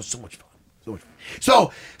 Don't judge. It was so much fun. So much fun.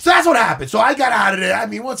 So that's what happened. So I got out of there. I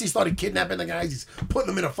mean, once he started kidnapping the guys, he's putting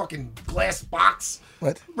them in a fucking glass box.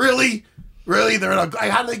 What? Really? Really? They're in a.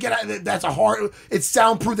 How do they get out? That's a hard. It's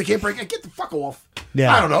soundproof. They can't break it. Get the fuck off.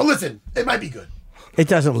 Yeah. I don't know. Listen, it might be good, It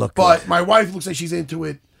doesn't look good. but my wife looks like she's into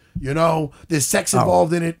it. There's sex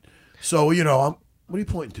involved in it. So what are you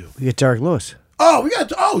pointing to? You get Derek Lewis. Oh, we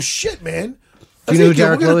got. Oh shit, man. Do you know who Ezekiel,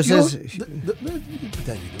 Derek we're gonna- Lewis you know- is?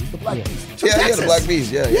 Pretend you do. He's the Black Beast. From Yeah, Texas. the Black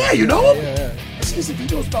Beast. Yeah, Yeah, you know him? Let's see if he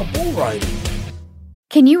knows about bull riding.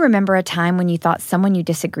 Can you remember a time when you thought someone you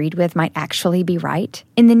disagreed with might actually be right?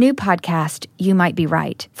 In the new podcast, You Might Be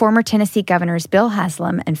Right, former Tennessee governors Bill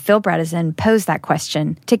Haslam and Phil Bredesen pose that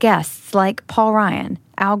question to guests like Paul Ryan,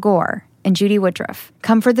 Al Gore, and Judy Woodruff.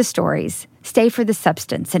 Come for the stories, stay for the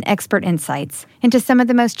substance and expert insights into some of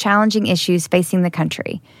the most challenging issues facing the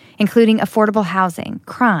country, including affordable housing,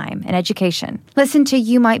 crime, and education. Listen to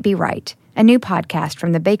You Might Be Right, a new podcast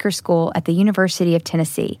from the Baker School at the University of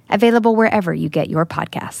Tennessee, available wherever you get your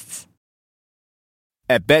podcasts.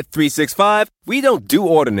 At Bet365, we don't do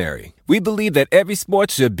ordinary. We believe that every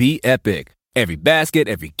sport should be epic. Every basket,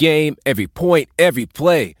 every game, every point, every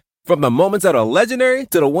play. From the moments that are legendary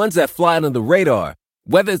to the ones that fly under the radar.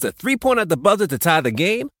 Whether it's a three-pointer at the buzzer to tie the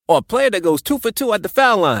game or a player that goes 2 for 2 at the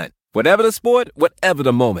foul line. Whatever the sport, whatever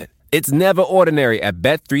the moment. It's never ordinary at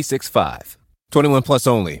Bet365. 21 plus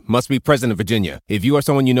only. Must be present in Virginia. If you or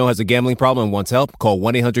someone you know has a gambling problem and wants help, call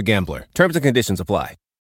 1-800-GAMBLER. Terms and conditions apply.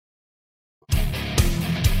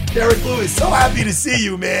 Derek Lewis, so happy to see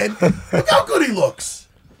you, man. Look how good he looks.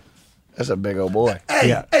 That's a big old boy.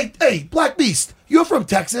 Hey, Black Beast, you're from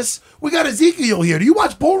Texas. We got Ezekiel here. Do you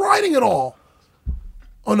watch bull riding at all?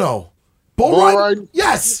 Oh, no. Bull riding?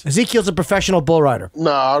 Yes. Ezekiel's a professional bull rider.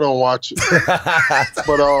 Nah, I don't watch it.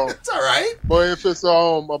 But It's all right. but if it's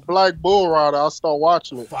a black bull rider, I'll start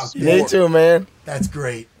watching it. Fuck Me too, man. That's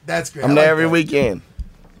great. That's great. I'm I there like every that. weekend.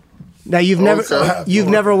 Now you've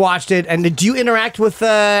never watched it, and do you interact with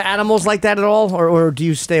animals like that at all, or do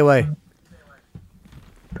you stay away?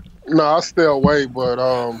 No, I stay away, but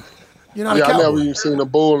You're not yeah, a I cowboy. never even seen a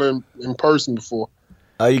bull in person before.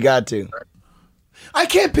 Oh, you got to. I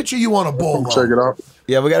can't picture you on a bull. Check it out.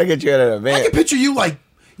 Yeah, we got to get you at an I event. can picture you like,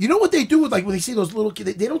 you know what they do with like when they see those little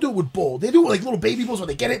kids? They don't do it with bull. They do it with like little baby bulls when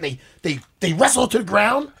they get it and they wrestle to the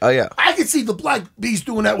ground. Oh, yeah. I can see the Black Beast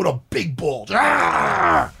doing that with a big bull.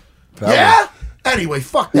 Ah! Probably. Yeah? Anyway,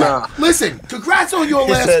 fuck that. Nah. Listen, congrats on your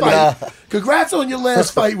He last said fight. nah. Congrats on your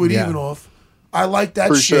last fight with Yeah. Evanoff. I like that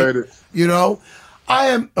Appreciate shit. it. You know?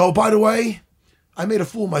 Oh, by the way, I made a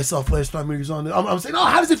fool of myself last time he was on. I'm saying, oh,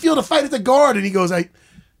 how does it feel to fight at the guard? And he goes, you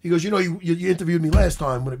interviewed me last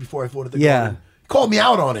time before I fought at the guard. He called me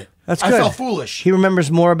out on it. That's good. I felt foolish. He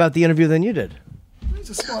remembers more about the interview than you did.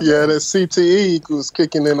 Yeah, that CTE was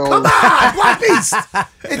kicking in on. Come on, Black Beast.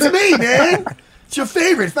 It's me, man. It's your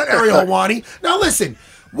favorite. It's not Ariel Helwani. Now listen,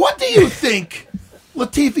 what do you think,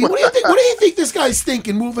 Latifi? What do you think this guy's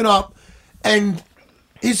thinking moving up? And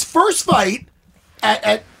his first fight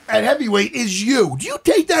at heavyweight is you. Do you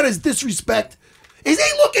take that as disrespect? Is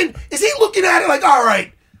he looking at it like, all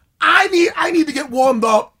right, I need to get warmed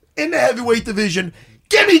up in the heavyweight division.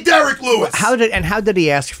 Give me Derek Lewis. How did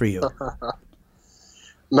he ask for you?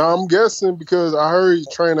 No, I'm guessing because I heard he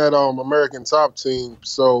trained at American Top Team,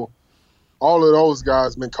 so all of those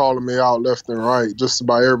guys been calling me out left and right, just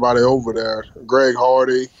about everybody over there. Greg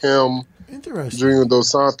Hardy, him, Junior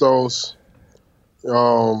Dos Santos.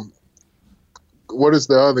 What is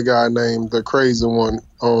the other guy named? The crazy one.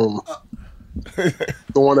 The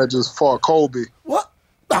one that just fought Colby. What?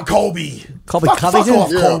 Not Colby. Colby Fuck Covington?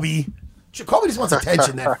 off, Colby. Colby just wants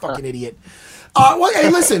attention, that fucking idiot. Hey,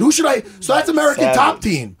 listen, who should I... So that's American Top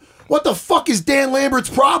Team. What the fuck is Dan Lambert's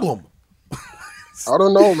problem? I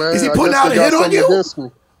don't know, man. Is he putting out a hit on you? Against me.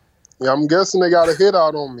 Yeah, I'm guessing they got a hit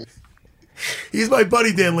out on me. He's my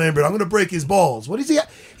buddy, Dan Lambert. I'm going to break his balls. What is he?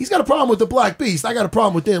 He's got a problem with the Black Beast. I got a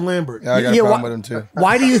problem with Dan Lambert. Yeah, I got a problem with him too.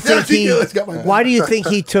 Why do you think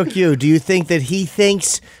he took you? Do you think that he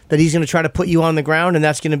thinks that he's going to try to put you on the ground, and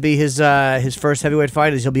that's going to be his first heavyweight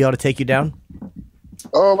fight? Is he'll be able to take you down?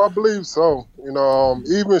 I believe so.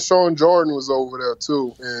 Even Sean Jordan was over there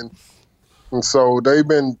too, and so they've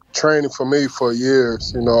been training for me for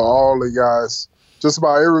years. All the guys, just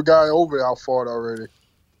about every guy over there I fought already.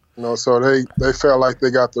 So they felt like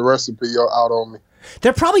they got the recipe out on me.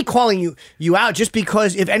 They're probably calling you out just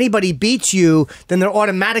because if anybody beats you, then they're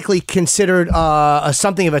automatically considered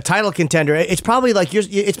something of a title contender. It's probably like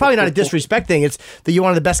it's probably not a disrespect thing. It's that you're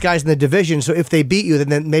one of the best guys in the division. So if they beat you,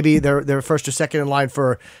 then maybe they're first or second in line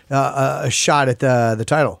for a shot at the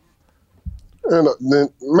title. And then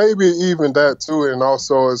maybe even that too. And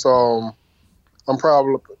also it's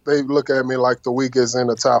they look at me like the weakest in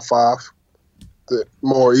the top 5. The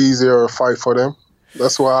more easier fight for them.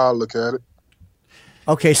 That's why I look at it.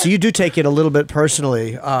 Okay, so you do take it a little bit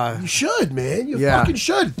personally. You should, man. You fucking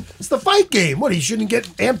should. It's the fight game. What, he shouldn't get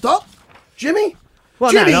amped up? Jimmy?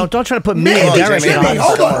 Well, Jimmy, no, don't try to put me and Derek Jimmy, on.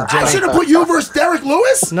 Hold on. I should have put you versus Derek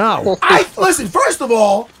Lewis? No. Listen, first of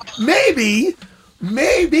all, maybe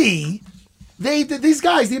these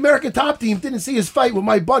guys, the American Top Team, didn't see his fight with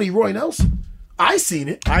my buddy Roy Nelson. I seen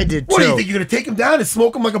it. I did too. What, do you think you're going to take him down and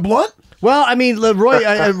smoke him like a blunt? Well, I mean, Roy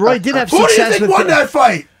did have success. Who do you think won that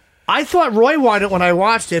fight? I thought Roy won it when I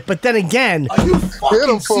watched it, but then again, are you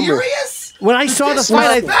fucking serious? When I saw the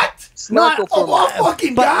fight,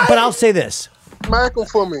 but I'll say this. Smack him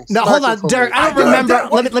for me. No, hold on, Derek. I don't remember.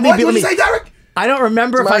 Let me say, Derek? I don't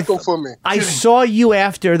remember if I saw you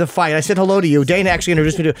after the fight. I said hello to you. Dana actually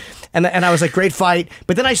introduced me to, and I was like, great fight.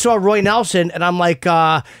 But then I saw Roy Nelson, and I'm like,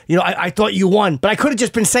 I thought you won, but I could have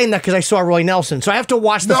just been saying that because I saw Roy Nelson. So I have to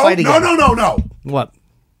watch the fight again. No. What?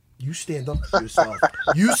 You stand up for yourself.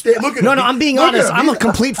 You stand. Look at No, him. I'm being honest. I'm a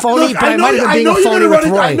complete phony, but I might have been being a phony with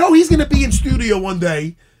Roy. I know he's going to be in studio one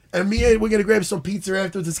day. And we're going to grab some pizza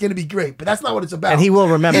afterwards. It's going to be great. But that's not what it's about. And he will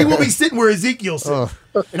remember. He will be sitting where Ezekiel sits.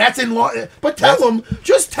 And that's in law. But tell him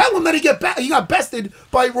that he got bested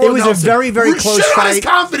by Roy Nelson. It was a very, very close fight. fight. His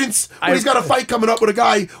confidence when he's got a fight coming up with a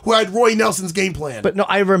guy who had Roy Nelson's game plan. But no,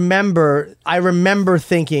 I remember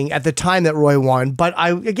thinking at the time that Roy won. But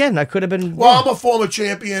I could have been. Well, I'm a former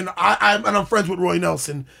champion. I'm friends with Roy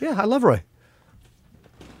Nelson. Yeah, I love Roy.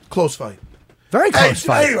 Close fight. Very close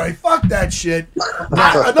fight. Anyway, fuck that shit.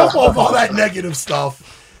 Enough of all that negative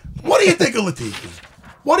stuff. What do you think of Latifi?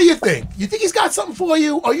 What do you think? You think he's got something for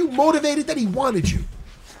you? Are you motivated that he wanted you?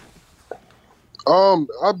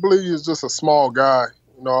 I believe he's just a small guy.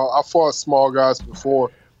 I fought small guys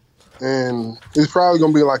before, and he's probably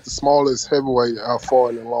gonna be like the smallest heavyweight I've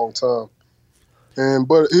fought in a long time.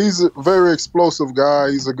 But he's a very explosive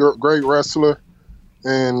guy. He's a great wrestler.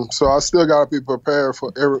 And so I still got to be prepared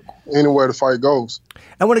for anywhere the fight goes.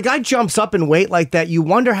 And when a guy jumps up in weight like that, you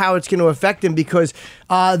wonder how it's going to affect him because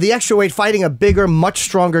the extra weight fighting a bigger, much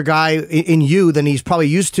stronger guy in you than he's probably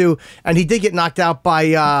used to. And he did get knocked out by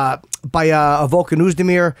Volkan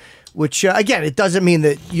Oezdemir, which, again, it doesn't mean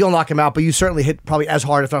that you'll knock him out, but you certainly hit probably as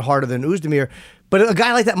hard, if not harder, than Oezdemir. But a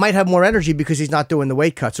guy like that might have more energy because he's not doing the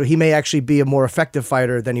weight cut. So he may actually be a more effective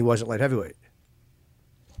fighter than he was at light heavyweight.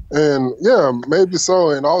 And yeah, maybe so.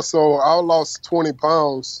 And also, I lost 20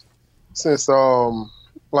 pounds since,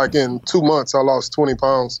 in 2 months, I lost 20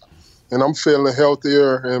 pounds. and I'm feeling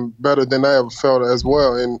healthier and better than I ever felt as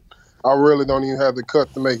well. And I really don't even have the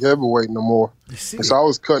cut to make heavyweight no more. So I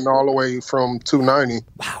was cutting all the way from 290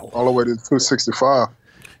 all the way to 265.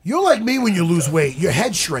 You're like me when you lose weight. Your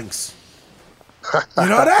head shrinks. You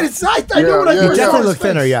know that? I know what I You definitely look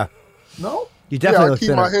thinner, yeah. No? You definitely I look keep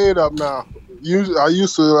thinner. my head up now. I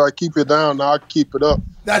used to like keep it down. Now I keep it up.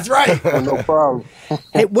 That's right. No problem.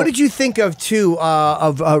 Hey, what did you think of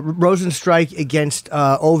Rosenstrike against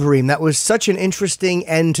Overeem? That was such an interesting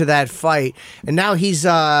end to that fight. And now he's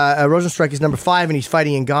Rosenstrike is number 5, and he's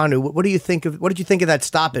fighting Ngannou. What do you think of? What did you think of that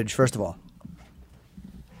stoppage? First of all,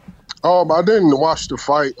 I didn't watch the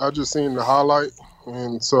fight. I just seen the highlight,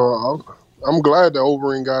 and so I'm glad that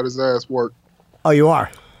Overeem got his ass worked. Oh, you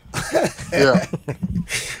are. Yeah.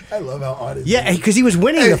 I love how honest. Yeah, because he was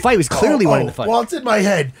winning the fight. He was clearly winning the fight. Well, it's in my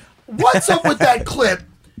head. What's up with that clip?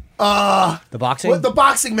 The boxing? The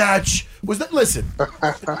boxing match. Was that? Listen, do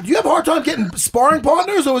you have a hard time getting sparring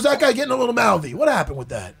partners, or was that guy getting a little mouthy? What happened with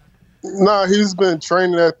that? Nah, he's been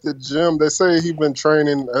training at the gym. They say he's been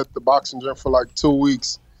training at the boxing gym for like 2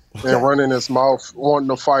 weeks and running his mouth, wanting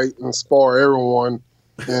to fight and spar everyone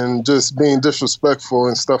and just being disrespectful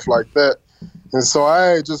and stuff like that. And so I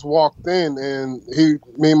had just walked in, and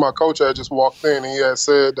me and my coach had just walked in, and he had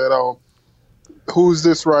said that, who's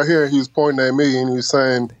this right here? He was pointing at me, and he was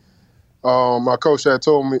saying, my coach had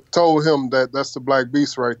told him that that's the Black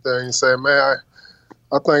Beast right there. And he said, man,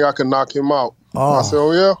 I think I can knock him out. Oh. I said,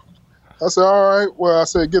 oh, yeah? I said, all right. Well, I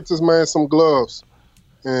said, get this man some gloves.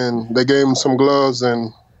 And they gave him some gloves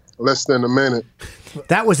in less than a minute.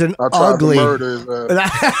 That was an I tried ugly. to murder his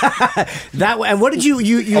ass. And what did you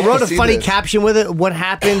wrote a funny caption with it? What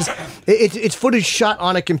happens? It's footage shot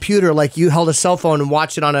on a computer, like you held a cell phone and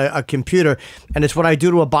watched it on a computer, and it's what I do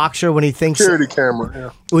to a boxer when he thinks Security camera.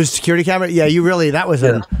 Yeah. It was a security camera. Yeah, that was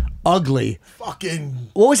an ugly.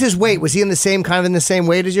 Fucking. What was his weight? Was he in the same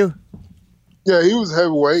weight as you? Yeah, he was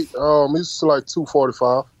heavyweight. He's like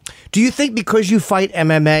 245. Do you think because you fight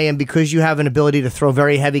MMA and because you have an ability to throw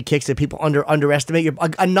very heavy kicks that people underestimate,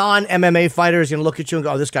 a non-MMA fighter is going to look at you and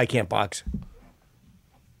go, oh, this guy can't box?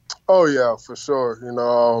 Oh, yeah, for sure. You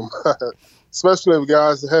know, especially if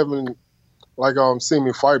guys haven't seen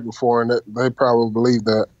me fight before, and they probably believe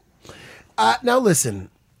that. Now, listen,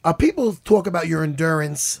 people talk about your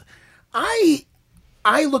endurance. I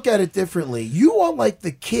look at it differently. You are like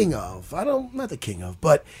the king of, not the king of,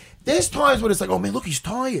 but there's times when it's like, oh man, look, he's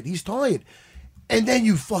tired. And then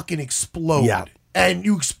you fucking explode. Yeah. And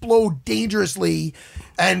you explode dangerously.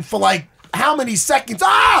 And for like how many seconds?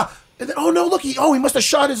 And then, oh no, look, he must have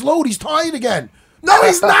shot his load. He's tired again. No,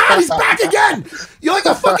 he's not. He's back again. You're like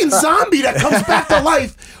a fucking zombie that comes back to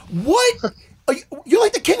life. What? You're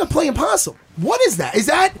like the king of playing possum. What is that? Is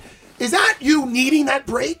that you needing that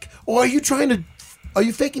break? Or are you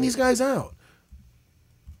faking these guys out?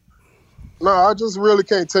 No, I just really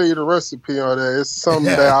can't tell you the recipe on that. It's something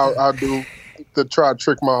that I do to try to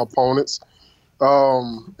trick my opponents.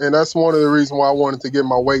 And that's one of the reasons why I wanted to get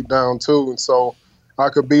my weight down too. And so I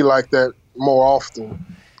could be like that more often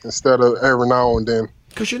instead of every now and then.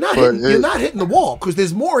 Because you're not hitting the wall, because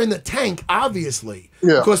there's more in the tank, obviously.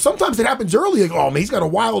 Yeah. Because sometimes it happens early, like, oh man, he's got a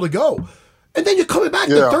while to go. And then you're coming back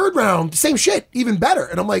the third round, same shit, even better.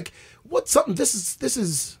 And I'm like, something's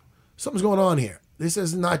going on here. This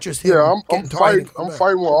is not just him. Yeah, I'm fighting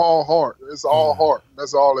with all heart. It's all heart.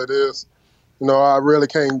 That's all it is. You know, I really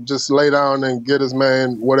can't just lay down and get his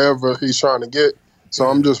man whatever he's trying to get. So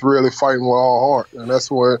I'm just really fighting with all heart, and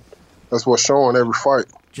that's what's showing every fight.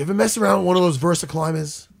 Did you ever mess around with one of those Versa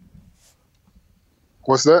climbers?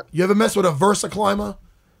 What's that? You ever mess with a Versa climber?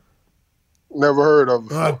 Never heard of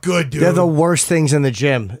it. Oh, good, dude. They're the worst things in the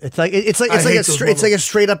gym. It's like a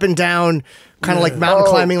straight up and down kind of like mountain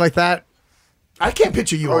climbing like that. I can't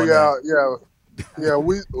picture you. Yeah.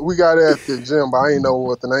 We got it at the gym, but I didn't know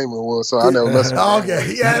what the name was, so I never messed with it.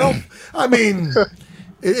 Okay, yeah. I mean,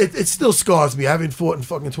 it still scars me. I haven't fought in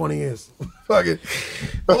fucking 20 years. Fucking.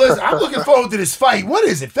 Well, listen, I'm looking forward to this fight. What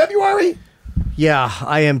is it? February? Yeah,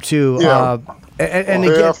 I am too. Yeah. And day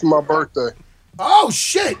again, after my birthday. Oh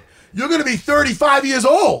shit! You're gonna be 35 years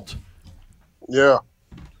old. Yeah.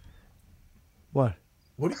 What?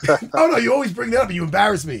 Oh no! You always bring that up, and you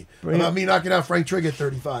embarrass me about me knocking out Frank Trigger at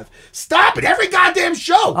 35. Stop it! Every goddamn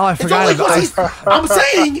show. Oh, I forgot. I'm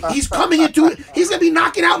saying he's coming into it. He's gonna be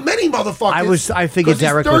knocking out many motherfuckers. I figured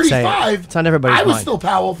Derek would say it. It's on everybody's mind. I was still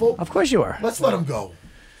powerful. Of course you were. Let's let him go.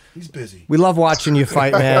 He's busy. We love watching you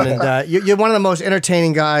fight, man, and you're one of the most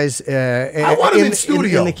entertaining guys. I want him in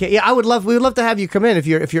studio. We would love to have you come in if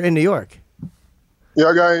you're in New York.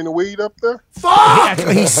 Y'all got any weed up there? Fuck!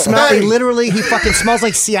 He fucking smells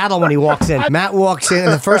like Seattle when he walks in. Matt walks in,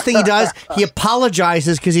 and the first thing he does, he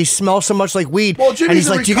apologizes because he smells so much like weed. Well, and Jimmy's he's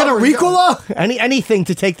a like, "Do you got a recovering Ricola? Anything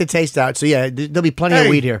to take the taste out?" So yeah, there'll be plenty of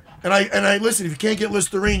weed here. And I listen. If you can't get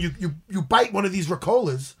Listerine, you bite one of these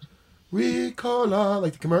Ricolas. Ricola,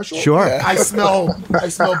 like the commercial. Sure. Yeah. I smell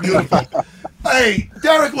beautiful. Hey,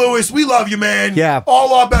 Derek Lewis, we love you, man. Yeah.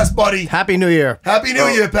 All our best, buddy. Happy New Year. Happy New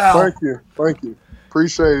Year, pal. Thank you.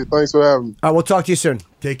 Appreciate it. Thanks for having me. All right, we'll talk to you soon.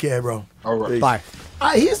 Take care, bro. All right. Bye.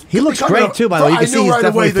 He looks great too, by the way. You can see he's right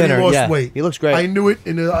definitely away that thinner. he lost Yeah, weight. he looks great. I knew it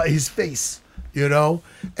in his face, you know.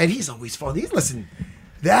 And he's always fun. Listen,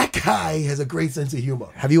 that guy has a great sense of humor.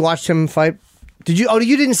 Have you watched him fight? Did you? Oh,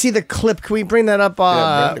 you didn't see the clip. Can we bring that up?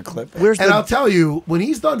 Yeah, bring the clip. I'll tell you, when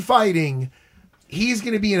he's done fighting, he's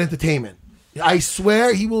going to be in entertainment. I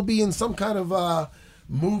swear he will be in some kind of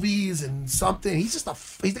movies and something. He's just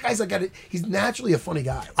he's the guy's like he's naturally a funny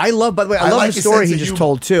guy. By the way, I love like the his story sense he of just humor.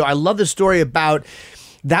 told too. I love the story about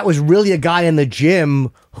that was really a guy in the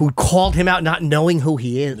gym who called him out not knowing who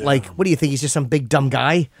he is. Like, what do you think? He's just some big dumb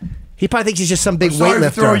guy? He probably thinks he's just some big Sorry for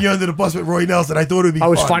weightlifter. throwing you under the bus with Roy Nelson. I thought it would be I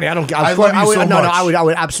was fun. funny. I don't. I love you so much. I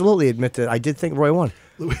would absolutely admit that I did think Roy won.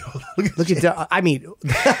 Look at that. I mean,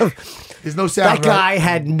 there's no sound. That guy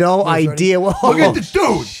had no idea. Look at the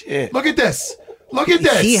dude. Look at this. Look at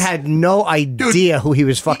this. He had no idea who he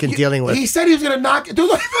was fucking dealing with. He said he was going to knock it.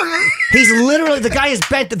 Dude, he's literally, the guy is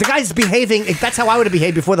bent. The guy's behaving. That's how I would have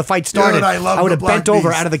behaved before the fight started. Dude, I would have the Black bent over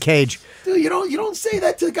Beast. out of the cage. Dude, you don't say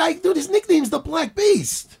that to the guy. Dude, his nickname's the Black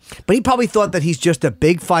Beast. But he probably thought that he's just a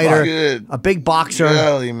big fighter, a big boxer.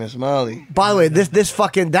 Golly, Miss Molly. By the way, this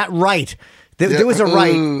fucking, that right. There was a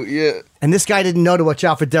right. Ooh, yeah. And this guy didn't know to watch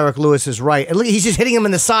out for Derek Lewis's right. And look, he's just hitting him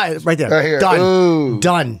in the side right there. Right here. Done. Ooh.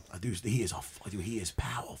 Done. Dude, he is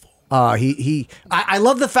powerful. I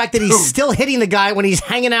love the fact that he's still hitting the guy when he's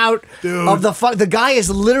hanging out of the guy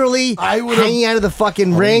is literally hanging out of the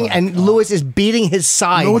fucking ring, and Lewis is beating his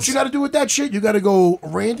sides. You know what you got to do with that shit? You got to go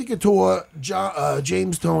Randy Couture,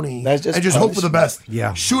 James Toney, and just hope for the best.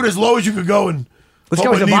 Yeah. Shoot as low as you could go and. This guy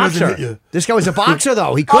was a boxer. This guy was a boxer,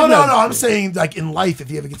 though. He Oh, couldn't. no. I'm saying, like, in life, if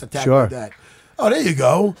he ever gets attacked like that. Oh, there you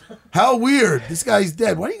go. How weird. This guy's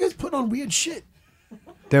dead. Why are you guys putting on weird shit?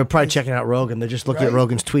 They were probably checking out Rogan. They're just looking at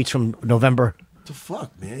Rogan's tweets from November. What the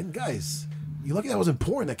fuck, man? Guys, you lucky that wasn't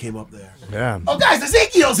porn that came up there. Yeah. Oh, guys,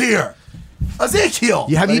 Ezekiel's here. Ezekiel.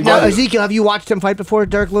 Ezekiel, have you watched him fight before,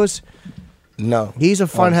 Derek Lewis? No. He's a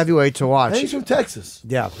fun heavyweight to watch. And he's from Texas.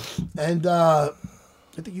 Yeah. And I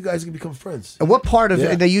think you guys can become friends. And what part of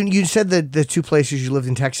you said that the two places you lived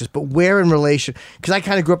in Texas, but where in relation? Because I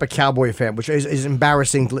kind of grew up a Cowboy fan, which is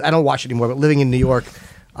embarrassing. I don't watch it anymore, but living in New York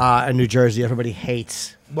and New Jersey, everybody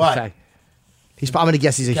hates. What? I'm going to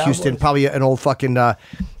guess he's a Cowboys. Houston, probably an old fucking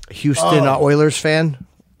Houston Oilers fan.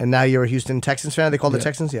 And now you're a Houston Texans fan. They call the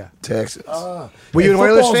Texans, yeah. Texas. Were you an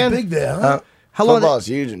Oilers fan? Big there, huh? How long? Football's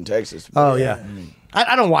huge in Texas. Oh yeah.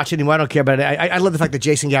 I don't watch it anymore. I don't care about it. I love the fact that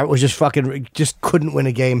Jason Garrett was just couldn't win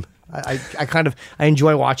a game. I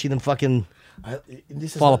enjoy watching them fucking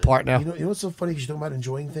fall apart now. You know what's so funny? Because you're talking about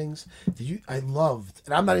enjoying things. I loved,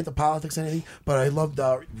 and I'm not into politics or anything, but I loved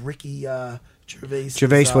Ricky Gervais.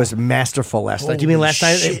 Gervais was masterful last night. Do you mean last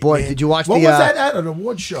night? Shit, Boy, man. did you watch what the? Was that at an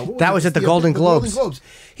award show? That was at the Golden Globes.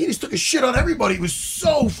 He just took a shit on everybody. It was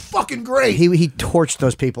so fucking great. He torched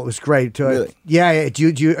those people. It was great. Really? Yeah. Are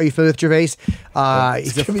you familiar with Gervais?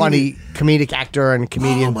 He's a funny comedic actor and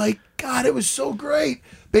comedian. Oh my god, it was so great.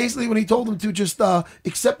 Basically, when he told them to just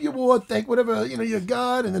accept your award, thank whatever you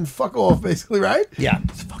got, and then fuck off. Basically, right? Yeah,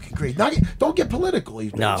 it's fucking great. Don't get political.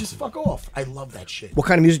 No, just fuck off. I love that shit. What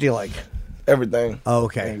kind of music do you like? Everything. Oh,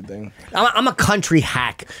 okay. Everything. I'm a country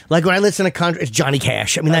hack. Like when I listen to country, it's Johnny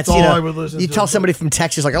Cash. I mean, that's all I would listen you to. tell somebody from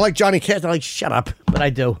Texas, like, I like Johnny Cash. They're like, shut up. But I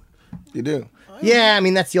do. You do? Yeah, I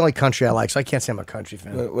mean, that's the only country I like, so I can't say I'm a country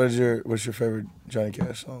fan. What's your favorite Johnny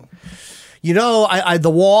Cash song? You know, I The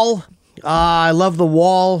Wall. I love The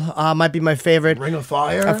Wall. Might be my favorite. Ring of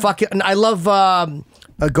Fire. I love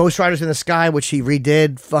Ghost Riders in the Sky, which he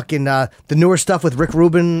redid. Fucking the newer stuff with Rick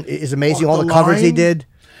Rubin is amazing. All the covers he did.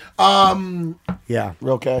 Yeah.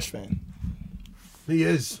 Real Cash fan. He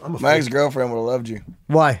is. My ex-girlfriend would have loved you.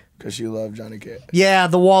 Why? Because she loved Johnny Cash. Yeah,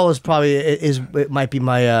 The Wall is probably it might be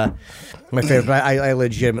my my favorite. But I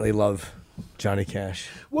legitimately love Johnny Cash.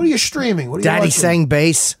 What are you streaming? What are Daddy you sang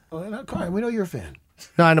bass. Oh, no, Kyle, we know you're a fan.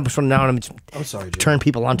 No, I know. From now on, I'm sorry, Jim. turn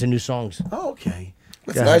people onto new songs. Oh, okay.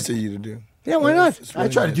 That's nice of you to do. Yeah, why not? I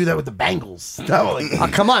try to do that with the Bangles.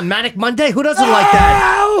 Come on, Manic Monday. Who doesn't like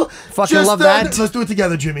that? Fucking Just, love that. Let's do it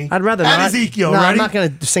together, Jimmy. I'd rather and not. Ezekiel, no, ready? I'm not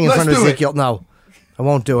going to sing in Let's front of do it. Ezekiel. No, I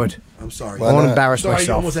won't do it. I'm sorry. I won't embarrass Sorry, you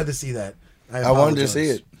myself. almost had to see that. I wanted to see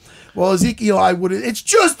it. Well, Ezekiel, I would. It's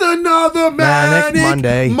just another Manic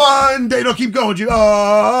Monday. No, keep going, Jimmy.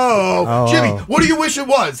 Jimmy, what do you wish it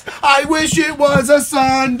was? I wish it was a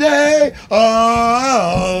Sunday.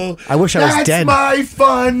 I wish I was dead. That's my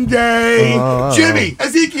fun day. Jimmy,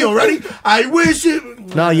 Ezekiel, ready? I wish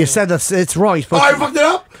it. No, you said it's wrong. You're supposed I fucked it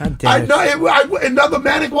up. God damn it. Another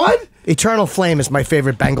Manic what? Eternal Flame is my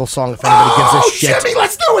favorite Bengal song. If anybody gives a shit. Jimmy,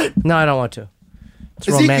 let's do it. No, I don't want to. It's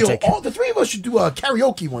Ezekiel, romantic. the three of us should do a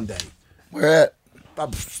karaoke one day. Where at?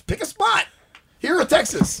 Pick a spot. Here in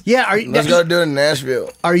Texas. Yeah, let's go do it in Nashville.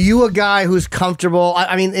 Are you a guy who's comfortable?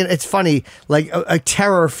 I mean, it's funny. Like a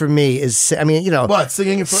terror for me is, I mean, what,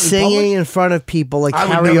 singing in front of people, like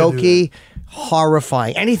karaoke.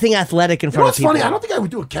 Horrifying. Anything athletic in front of people. What's funny? I don't think I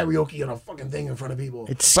would do a karaoke on a fucking thing in front of people.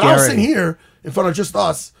 It's scary. But I'll sing here in front of just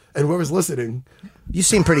us and whoever's listening. You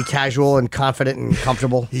seem pretty casual and confident and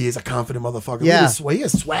comfortable. He is a confident motherfucker. Yeah. He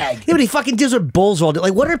has swag. Yeah, but he fucking deals with bulls all day.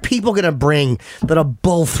 Like, what are people going to bring that a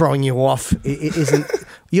bull throwing you off isn't...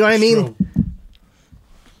 You know what I mean? True.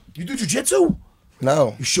 You do jiu-jitsu?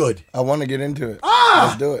 No. You should. I want to get into it.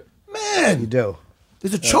 Let's do it. Man. You do.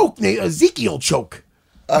 There's a choke named Ezekiel choke.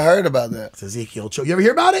 I heard about that. It's Ezekiel choke. You ever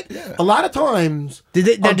hear about it? Yeah. A lot of times, did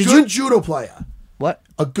you judo player... What?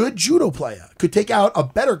 A good judo player could take out a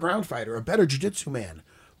better ground fighter, a better jiu-jitsu man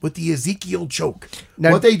with the Ezekiel choke.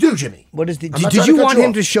 Now, what they do, Jimmy. What is the... Did you want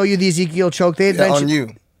him to show you the Ezekiel choke? They had on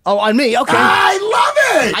you. Oh, on me. Okay. I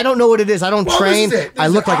love it. I don't know what it is. I don't train. I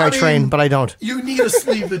look like I train, but I don't. You need a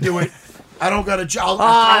sleeve to do it. I don't got a job.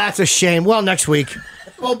 That's a shame. Well, next week.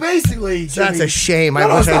 Well, basically, Jimmy, that's a shame. I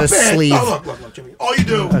wish I had a sleeve. Oh, look, Jimmy. All you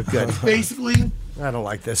do, good. Basically... I don't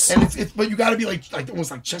like this. And it's but you got to be like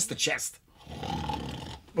almost like chest to chest.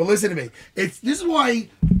 But listen to me. This is why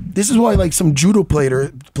like some judo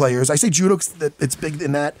players. I say judo because it's big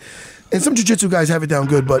in that, and some jiu-jitsu guys have it down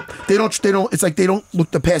good, but they don't. It's like they don't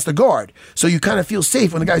look to pass the guard, so you kind of feel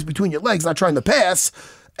safe when the guy's between your legs, not trying to pass,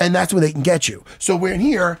 and that's when they can get you. So we're in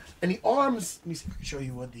here, and the arms. Let me see if I can show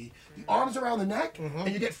you what the arms around the neck,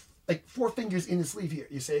 and you get like 4 fingers in the sleeve here.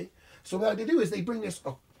 You see. So what they do is they bring this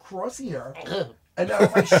across here. And now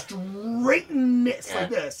if I straighten this like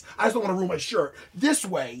this, I just don't want to ruin my shirt. This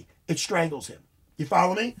way, it strangles him. You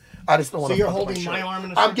follow me? I just don't want to. So you're holding my arm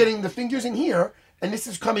in a I'm getting the fingers in here, and this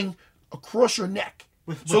is coming across your neck.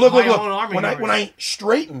 So look. When I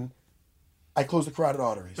straighten, I close the carotid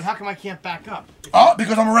arteries. But how come I can't back up? Oh,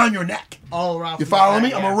 because I'm around your neck. Oh, around. You follow me?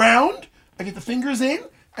 Yeah. I'm around. I get the fingers in,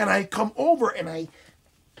 and I come over, and I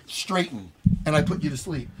straighten, and I put you to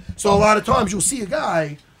sleep. So a lot of times you'll see a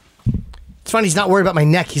guy. It's funny, he's not worried about my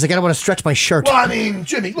neck. He's like, I don't want to stretch my shirt. Well, I mean,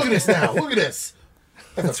 Jimmy, look at this now. Look at this.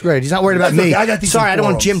 That's great. He's not worried about me. Sorry, I don't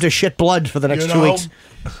want Jim to shit blood for the next 2 weeks.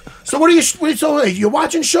 So what are you? So you're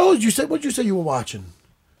watching shows? What'd you say you were watching?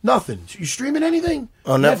 Nothing. You streaming anything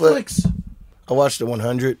on Netflix? I watched the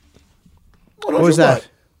 100. What was that?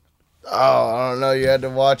 Oh, I don't know. You had to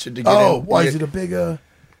watch it to get in. Oh, why is it a big?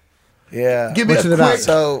 Yeah. Give me What's a it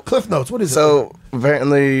about? quick Cliff Notes. What is it? So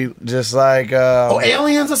apparently, just like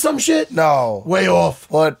aliens or some shit. No, way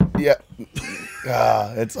off. What? Yeah.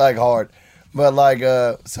 It's like hard, but like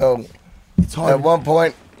so. It's hard. At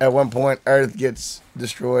one point, Earth gets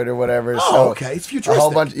destroyed or whatever. Oh, so okay. It's futuristic.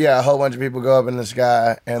 A whole bunch of people go up in the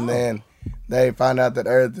sky, and then they find out that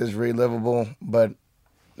Earth is relivable, but.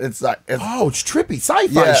 It's trippy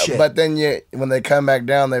sci-fi shit. But then when they come back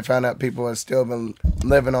down, they find out people have still been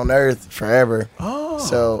living on Earth forever. Oh,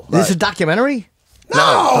 so this is a documentary? No,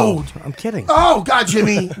 oh, I'm kidding. Oh God,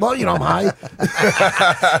 Jimmy. Well, I'm high.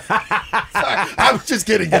 Sorry, I was just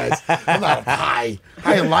kidding, guys. I'm not high.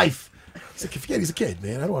 High in life. He's a kid,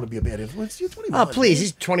 man. I don't want to be a bad influence. You're 21. Oh, please. Man.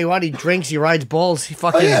 He's 21. He drinks. He rides bulls. He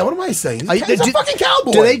fucking. Oh, yeah. What am I saying? He's a fucking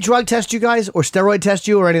cowboy. Do they drug test you guys or steroid test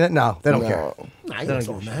you or anything? No, they don't care. Nah, it's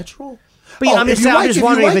all natural. But I'm just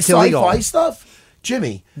wondering if it's illegal. Sci-fi stuff,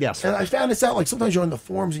 Jimmy. Yes. And I found this out. Like sometimes you're on the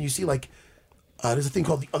forums and you see like there's a thing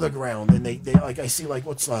called the Other Ground, and they like I see like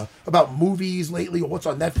what's about movies lately or what's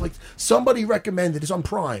on Netflix. Somebody recommended it's on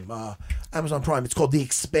Prime, Amazon Prime. It's called The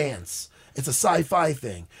Expanse. It's a sci-fi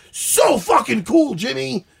thing. So fucking cool,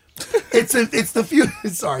 Jimmy. It's the future.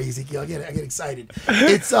 Sorry, Ezekiel. I get excited.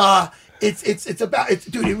 It's about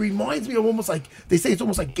dude. It reminds me of almost like they say it's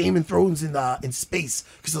almost like Game of Thrones in space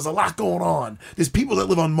because there's a lot going on. There's people that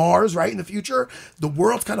live on Mars, right? In the future, the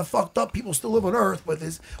world's kind of fucked up. People still live on Earth, but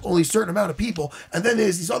there's only a certain amount of people. And then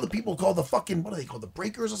there's these other people called the fucking what are they called? The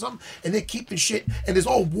Breakers or something? And they're keeping shit. And there's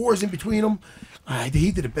all wars in between them.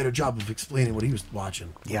 He did a better job of explaining what he was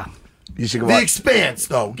watching. Yeah. You should The Expanse,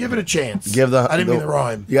 though. Give it a chance. I didn't mean the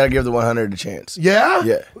rhyme. You got to give the 100 a chance. Yeah?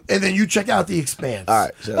 Yeah. And then you check out The Expanse. All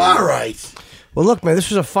right. All right. Well, look, man, this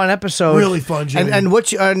was a fun episode. Really fun, Jimmy.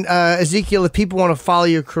 And Ezekiel, if people want to follow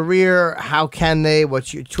your career, how can they?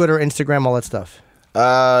 What's your Twitter, Instagram, all that stuff?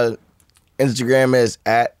 Instagram is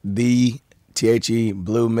at the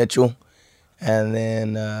Blue Mitchell. And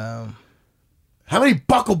then how many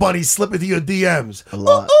Buckle Bunnies slip into your DMs? A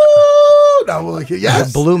lot. No,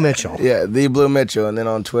 yes. Blue Mitchell. Yeah, the Blue Mitchell. And then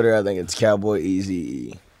on Twitter, I think it's Cowboy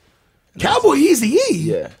Eazy-E. Cowboy Eazy-E?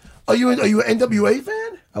 Yeah. Are you an NWA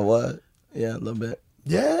fan? I was. Yeah, a little bit.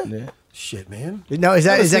 Yeah? Yeah. Shit, man. Now, is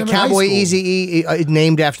that Cowboy Eazy-E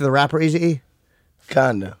named after the rapper Eazy-E?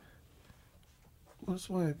 Kinda. What's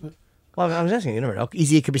why? Well, I was asking. You never know.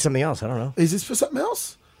 Eazy-E could be something else. I don't know. Is this for something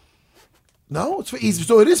else? No, it's for Easy.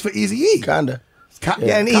 So it is for Eazy-E. Kinda.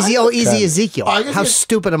 Yeah, and Easy Ezekiel. Oh, How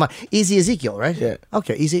stupid am I? Easy Ezekiel, right? Yeah.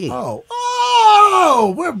 Okay, Easy-E.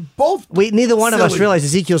 Oh, we're both. Neither one of us silly. realize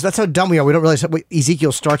Ezekiel's. That's how dumb we are. We don't realize what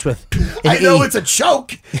Ezekiel starts with. I know it's a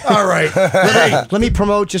choke. All right. Let me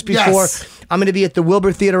promote just before. Yes. I'm going to be at the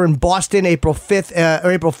Wilbur Theater in Boston, April 5th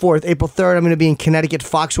or April 4th. April 3rd, I'm going to be in Connecticut,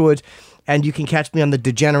 Foxwoods. And you can catch me on The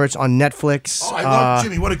Degenerates on Netflix. Oh, I love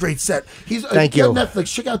Jimmy. What a great set. Thank you.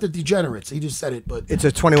 Netflix, check out The Degenerates. He just said it, but It's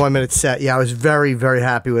a 21-minute set. Yeah, I was very, very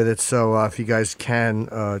happy with it. So if you guys can,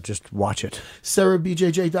 just watch it.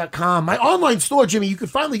 SarahBJJ.com. My online store, Jimmy, you can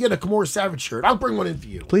finally get a Kimura Savage shirt. I'll bring one in for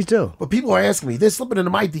you. Please do. But people are asking me. They're slipping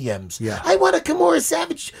into my DMs. Yeah. I want a Kimura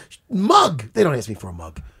Savage mug. They don't ask me for a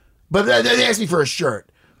mug. But they ask me for a shirt.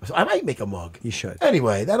 So I might make a mug. You should.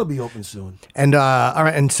 Anyway, that'll be open soon. And all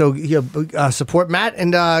right, and so support Matt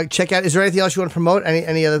and check out. Is there anything else you want to promote?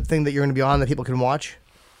 Any other thing that you're going to be on that people can watch?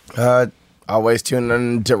 Always tune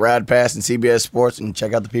in to Rad Pass and CBS Sports and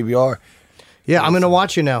check out the PBR. Yeah, I'm going to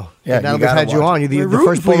watch you now. Yeah, now you that we've had you on. You're the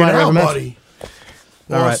first bull rider I ever met. Buddy.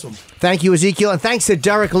 All right. Awesome. Thank you, Ezekiel, and thanks to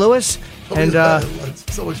Derek Lewis. And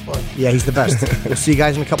it's so much fun. yeah, he's the best. We'll see you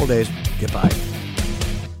guys in a couple days. Goodbye.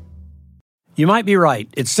 You might be right.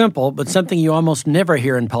 It's simple, but something you almost never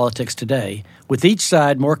hear in politics today, with each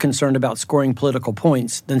side more concerned about scoring political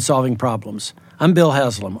points than solving problems. I'm Bill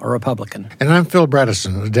Haslam, a Republican. And I'm Phil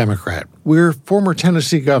Bredesen, a Democrat. We're former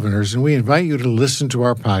Tennessee governors, and we invite you to listen to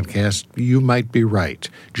our podcast, You Might Be Right.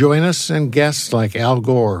 Join us and guests like Al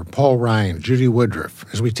Gore, Paul Ryan, Judy Woodruff,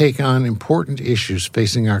 as we take on important issues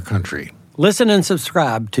facing our country. Listen and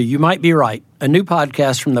subscribe to You Might Be Right, a new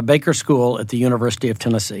podcast from the Baker School at the University of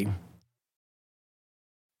Tennessee.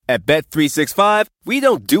 At Bet365, we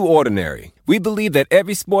don't do ordinary. We believe that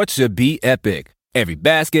every sport should be epic. Every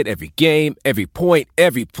basket, every game, every point,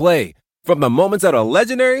 every play. From the moments that are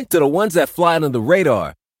legendary to the ones that fly under the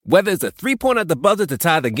radar. Whether it's a three-pointer at the buzzer to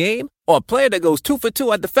tie the game or a player that goes 2 for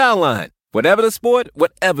 2 at the foul line. Whatever the sport,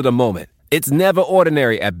 whatever the moment. It's never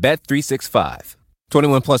ordinary at Bet365.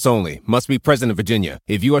 21 plus only. Must be present in Virginia.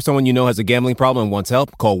 If you or someone you know has a gambling problem and wants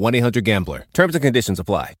help, call 1-800-GAMBLER. Terms and conditions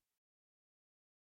apply.